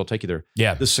come visit, I'll take you there.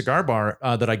 Yeah. The cigar bar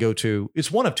that I go to,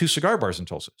 it's one of 2 cigar bars in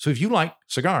Tulsa. So if you like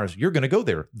cigars, you're going to go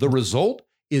there. The result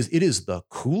is it is the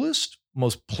coolest,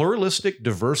 most pluralistic,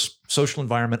 diverse social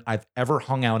environment I've ever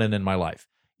hung out in my life.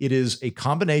 It is a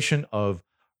combination of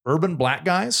urban black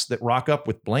guys that rock up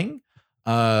with bling,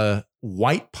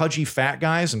 white pudgy fat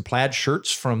guys in plaid shirts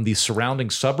from the surrounding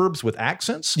suburbs with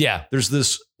accents. Yeah. There's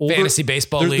this older, fantasy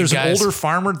baseball league there's guys. An older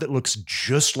farmer that looks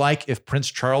just like if Prince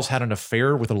Charles had an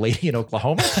affair with a lady in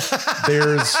Oklahoma.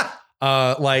 There's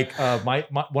one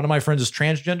of my friends is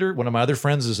transgender. One of my other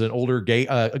friends is an older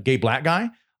gay black guy.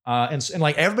 And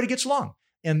like everybody gets along.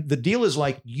 And the deal is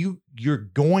like you're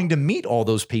going to meet all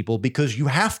those people because you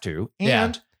have to.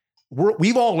 And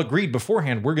we've all agreed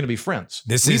beforehand we're going to be friends.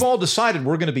 We've all decided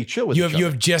we're going to be chill with each other. You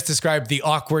have just described the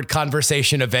awkward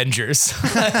conversation Avengers.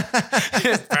 But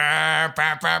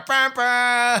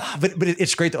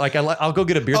it's great that like I'll go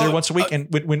get a beer there once a week. And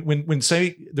when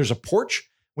say there's a porch,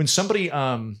 when somebody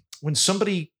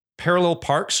parallel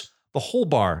parks, the whole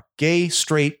bar, gay,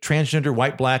 straight, transgender,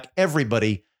 white, black,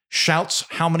 everybody shouts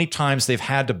how many times they've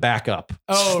had to back up.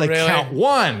 Oh, they really? count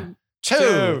 1,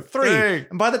 2, 3.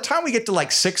 And by the time we get to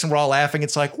like 6 and we're all laughing,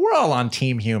 it's like, we're all on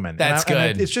Team Human. That's good.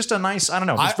 And it's just a nice, I don't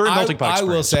know. It's very melting pot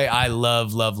experience. I will say I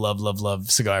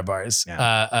love cigar bars.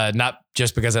 Yeah. Not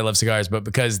just because I love cigars, but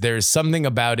because there's something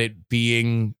about it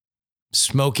being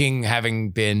smoking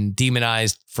having been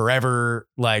demonized forever,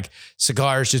 like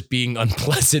cigars just being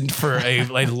unpleasant for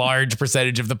a large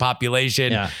percentage of the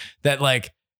population, that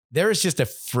like there is just a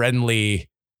friendly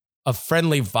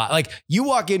vibe. Like you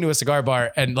walk into a cigar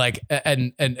bar and like,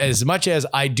 and as much as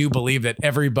I do believe that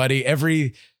every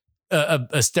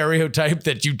a stereotype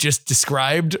that you just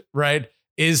described, right,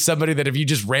 is somebody that if you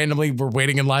just randomly were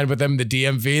waiting in line with them, the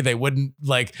DMV, they wouldn't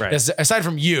like, aside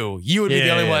from you would be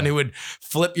the only one who would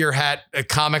flip your hat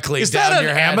comically down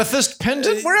your hat. Amethyst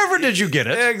pendant? Wherever did you get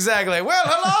it? Exactly. Well,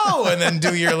 hello. And then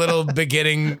do your little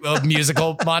beginning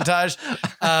musical montage.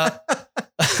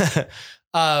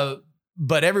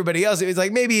 But everybody else, it was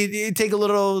like, maybe it take a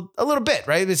little bit,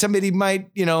 right? Somebody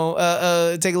might, take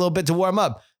a little bit to warm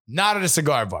up. Not at a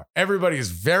cigar bar. Everybody is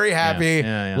very happy,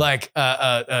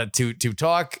 to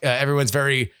talk. Everyone's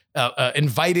very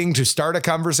inviting to start a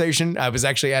conversation. I was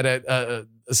actually at a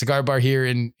cigar bar here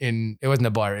in it wasn't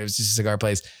a bar, it was just a cigar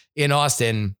place in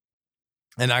Austin.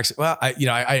 And actually,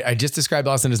 I just described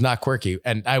Austin as not quirky,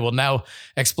 and I will now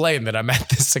explain that I'm at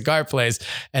this cigar place,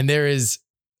 and there is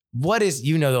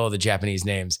all the Japanese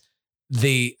names.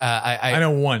 I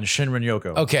know one, Shinrin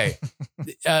Yoko. Okay.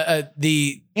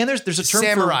 And there's a term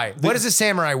samurai. What is a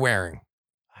samurai wearing?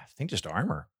 I think just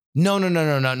armor. No, not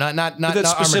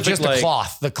armor, just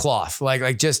the cloth.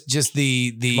 Like just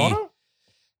the Kimono?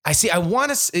 I see. I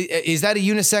want to. Is that a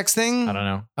unisex thing? I don't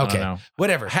know. Okay,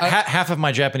 whatever. Half of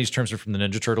my Japanese terms are from the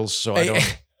Ninja Turtles, so I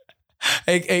don't.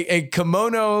 A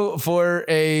kimono for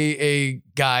a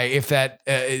guy, if that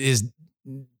is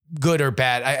good or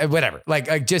bad, whatever.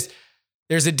 Like just.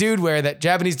 There's a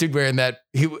Japanese dude wearing that.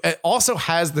 He also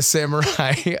has the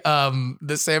samurai,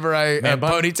 ponytail.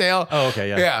 Oh, okay,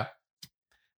 yeah.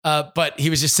 But he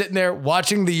was just sitting there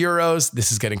watching the Euros.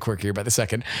 This is getting quirkier by the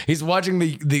second. He's watching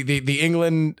the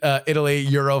England Italy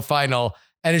Euro final,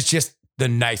 and it's just the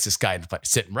nicest guy in the place,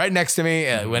 sitting right next to me.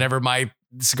 Whenever my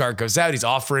cigar goes out, he's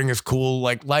offering his cool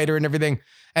lighter and everything.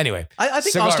 Anyway, I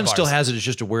think Austin still has it. It's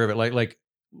just aware of it. Like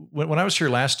when I was here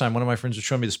last time, one of my friends was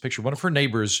showing me this picture. One of her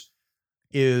neighbors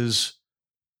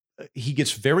he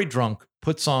gets very drunk,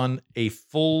 puts on a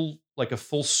full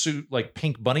suit, like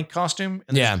pink bunny costume,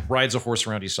 and then rides a horse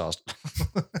around East Austin.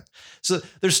 So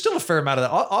there's still a fair amount of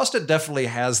that. Austin definitely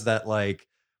has that, like,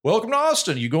 welcome to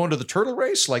Austin. You go into the turtle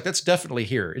race? Like, that's definitely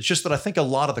here. It's just that I think a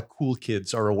lot of the cool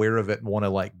kids are aware of it and want to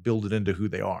like build it into who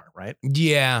they are, right?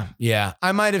 Yeah.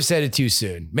 I might have said it too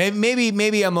soon.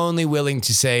 Maybe I'm only willing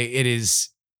to say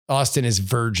Austin is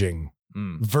verging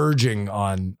on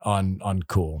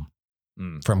cool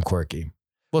from quirky.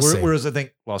 We'll see. Whereas I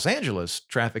think Los Angeles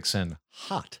traffic's in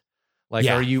hot. Like,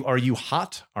 are you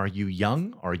hot? Are you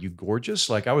young? Are you gorgeous?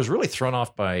 Like, I was really thrown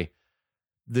off by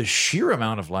the sheer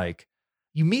amount of, like,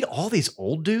 you meet all these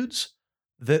old dudes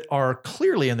that are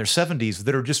clearly in their 70s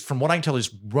that are just, from what I can tell, is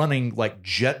running like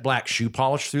jet black shoe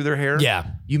polish through their hair. Yeah.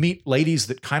 You meet ladies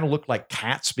that kind of look like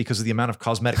cats because of the amount of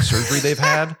cosmetic surgery they've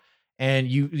had. And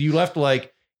you left,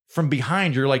 like, from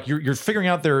behind, you're like, you're figuring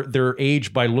out their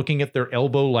age by looking at their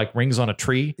elbow like rings on a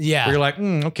tree. Yeah. Where you're like,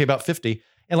 okay, about 50.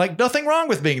 And like, nothing wrong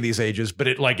with being these ages, but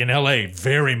it, like, in LA,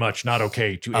 very much not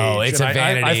okay to age. Oh, it's and a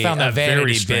vanity. I found that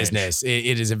vanity very business.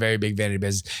 It is a very big vanity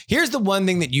business. Here's the one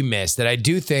thing that you missed that I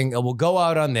do think we'll go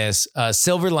out on this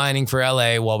silver lining for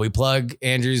LA while we plug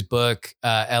Andrew's book.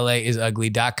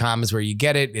 LAisugly.com is where you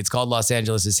get it. It's called Los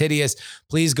Angeles is Hideous.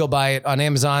 Please go buy it on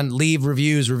Amazon. Leave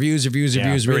reviews.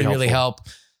 Really help.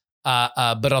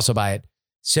 But also buy it.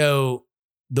 So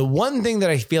the one thing that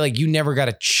I feel like you never got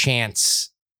a chance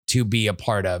to be a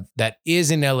part of that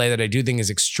is in LA that I do think is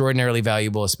extraordinarily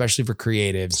valuable, especially for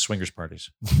creatives. Swingers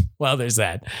parties. Well, there's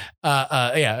that.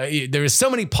 There is so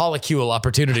many polycule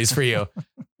opportunities for you.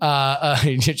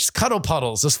 Just cuddle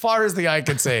puddles as far as the eye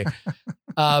can see.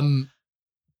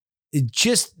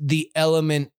 Just the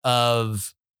element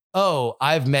of,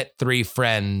 I've met 3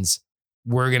 friends.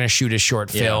 We're going to shoot a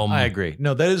short film. I agree.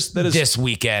 No, that is this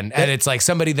weekend. And it's like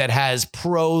somebody that has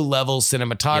pro level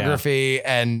cinematography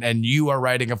and you are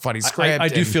writing a funny script. I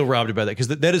do feel robbed about that because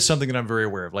that is something that I'm very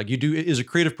aware of. Like, you do, as a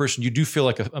creative person, you do feel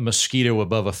like a mosquito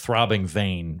above a throbbing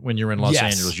vein when you're in Los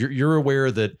Angeles. You're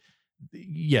aware that,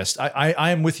 yes,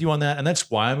 I am with you on that. And that's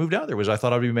why I moved out there, was I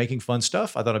thought I'd be making fun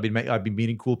stuff. I thought I'd be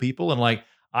meeting cool people. And like,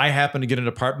 I happened to get an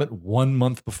apartment 1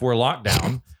 month before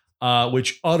lockdown.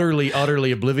 Which utterly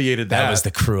obviated that. That was the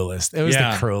cruelest. It was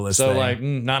the cruelest so thing. Like,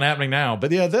 not happening now.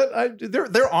 But yeah,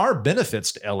 there are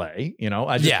benefits to LA. You know,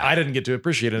 I didn't get to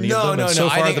appreciate any of them. No. So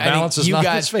far, the balance is not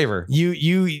in its favor.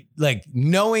 You like,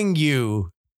 knowing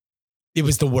you, it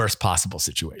was the worst possible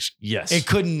situation. Yes. It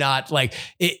could not, like,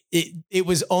 it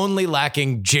was only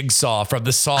lacking Jigsaw from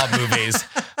the Saw movies.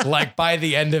 Like, by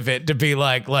the end of it, to be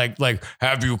like,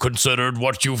 have you considered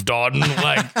what you've done?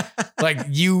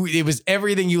 It was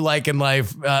everything you like in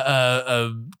life,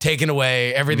 taken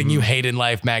away, everything you hate in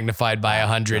life, magnified by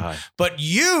 100. God. But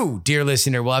you, dear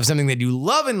listener, will have something that you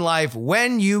love in life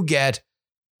when you get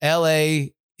LA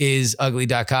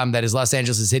LAisUgly.com. That is Los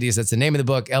Angeles is Hideous. That's the name of the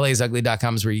book.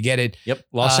 LAisUgly.com is where you get it. Yep.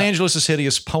 Los Angeles is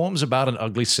Hideous. Poems about an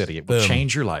ugly city. It will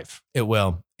change your life. It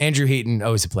will. Andrew Heaton,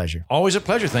 always a pleasure. Always a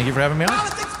pleasure. Thank you for having me on.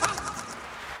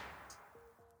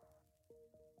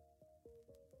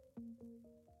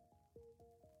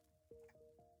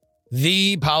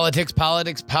 The Politics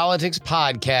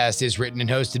podcast is written and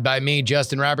hosted by me,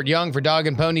 Justin Robert Young, for Dog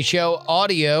and Pony Show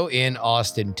Audio in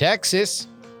Austin, Texas.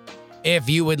 If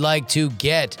you would like to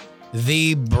get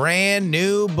the brand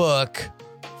new book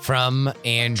from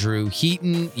Andrew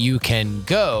Heaton, you can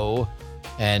go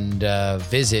and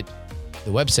visit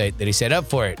the website that he set up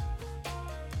for it,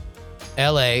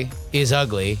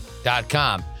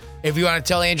 LAisUgly.com. If you want to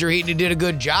tell Andrew Heaton he did a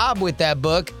good job with that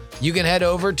book, you can head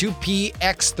over to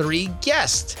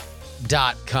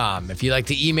px3guest.com. If you'd like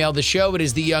to email the show, it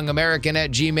is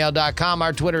theyoungamerican@gmail.com.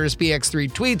 Our Twitter is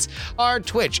px3tweets. Our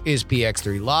Twitch is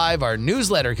px3live. Our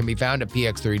newsletter can be found at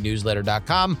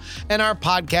px3newsletter.com. And our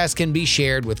podcast can be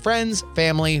shared with friends,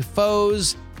 family,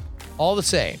 foes, all the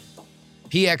same.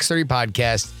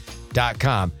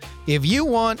 px3podcast.com. If you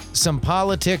want some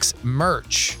politics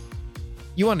merch,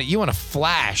 you want to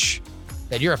flash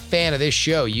that you're a fan of this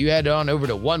show, you head on over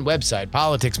to one website,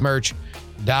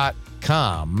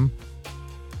 politicsmerch.com.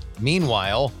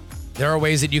 Meanwhile, there are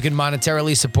ways that you can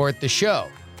monetarily support the show.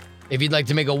 If you'd like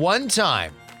to make a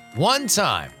one-time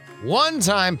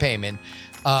payment,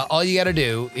 all you got to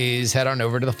do is head on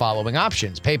over to the following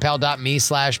options.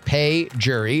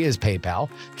 PayPal.me/payjury is PayPal.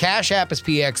 Cash App is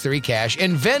PX3Cash.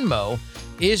 And Venmo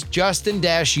is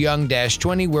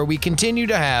Justin-Young-20, where we continue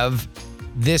to have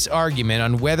this argument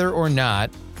on whether or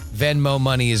not Venmo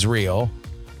money is real.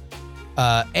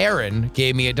 Aaron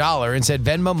gave me $1 and said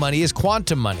Venmo money is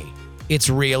quantum money. It's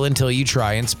real until you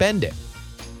try and spend it.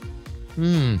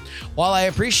 While I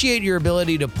appreciate your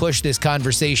ability to push this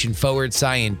conversation forward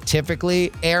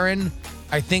scientifically, Aaron,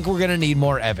 I think we're going to need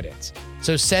more evidence.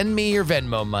 So send me your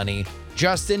Venmo money,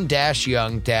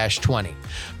 Justin-Young-20.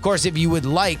 Of course, if you would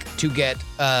like to get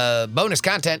bonus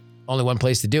content, only one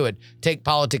place to do it.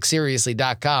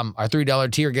 TakePoliticsSeriously.com. Our $3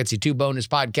 tier gets you 2 bonus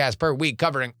podcasts per week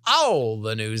covering all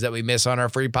the news that we miss on our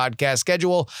free podcast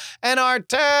schedule. And our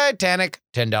Titanic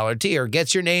 $10 tier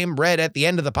gets your name read at the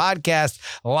end of the podcast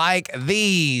like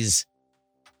these.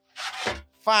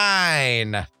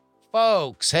 Fine.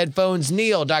 Folks, Headphones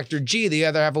Neil, Dr. G, The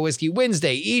Other Half of Whiskey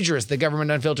Wednesday, Idris, The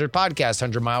Government Unfiltered Podcast,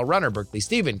 100 Mile Runner, Berkeley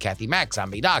Steven, Kathy Mack,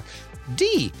 Zombie Doc,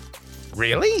 D.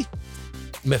 Really?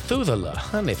 Methuselah,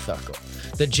 Honeysuckle,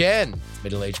 The Jen,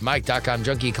 Middle-Aged Mike.com,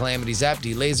 Junkie, Calamity Zap,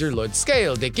 D Laser, Lord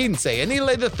Scale, De Quince,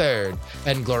 Anile III,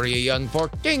 and Gloria Young for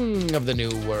King of the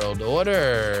New World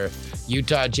Order,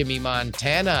 Utah Jimmy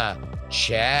Montana,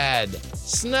 Chad,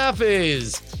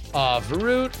 Snuffies, Off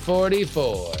Route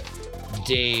 44,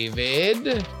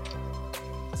 David,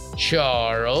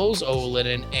 Charles, Olin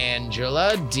and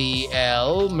Angela,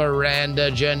 DL, Miranda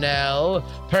Janelle,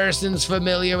 persons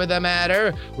familiar with the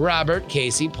matter, Robert,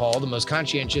 Casey, Paul, the most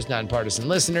conscientious, nonpartisan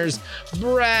listeners,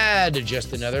 Brad,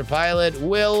 just another pilot,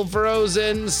 Will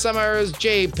Frozen, Summers,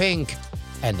 J Pink,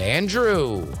 and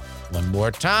Andrew. One more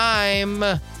time,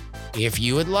 if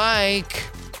you would like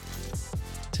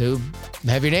to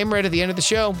have your name read at the end of the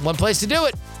show, one place to do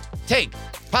it,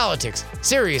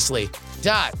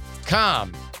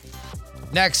 TakePoliticsSeriously.com.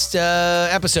 Next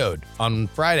episode on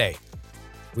Friday,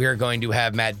 we are going to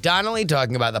have Matt Donnelly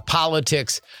talking about the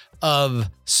politics of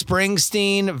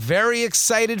Springsteen. Very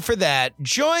excited for that.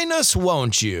 Join us,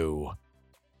 won't you?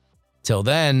 Till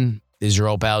then, this is your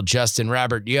old pal Justin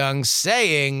Robert Young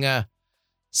saying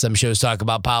some shows talk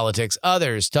about politics,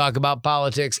 others talk about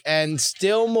politics, and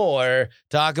still more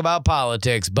talk about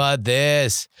politics. But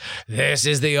this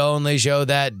is the only show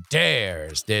that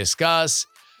dares discuss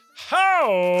How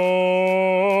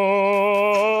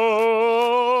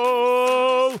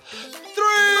 3.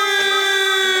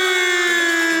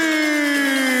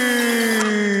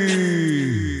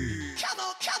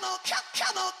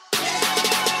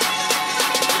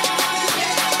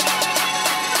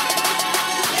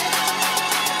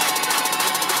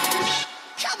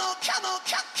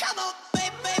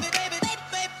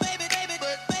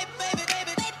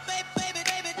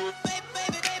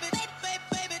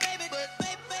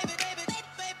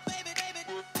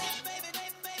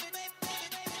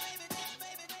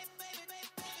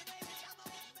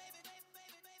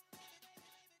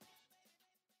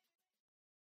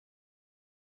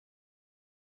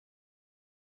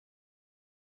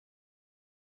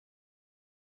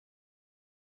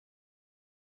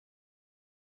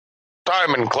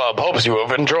 Diamond Club hopes you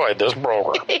have enjoyed this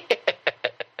program.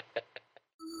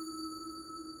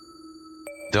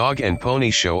 Dog and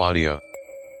Pony Show Audio.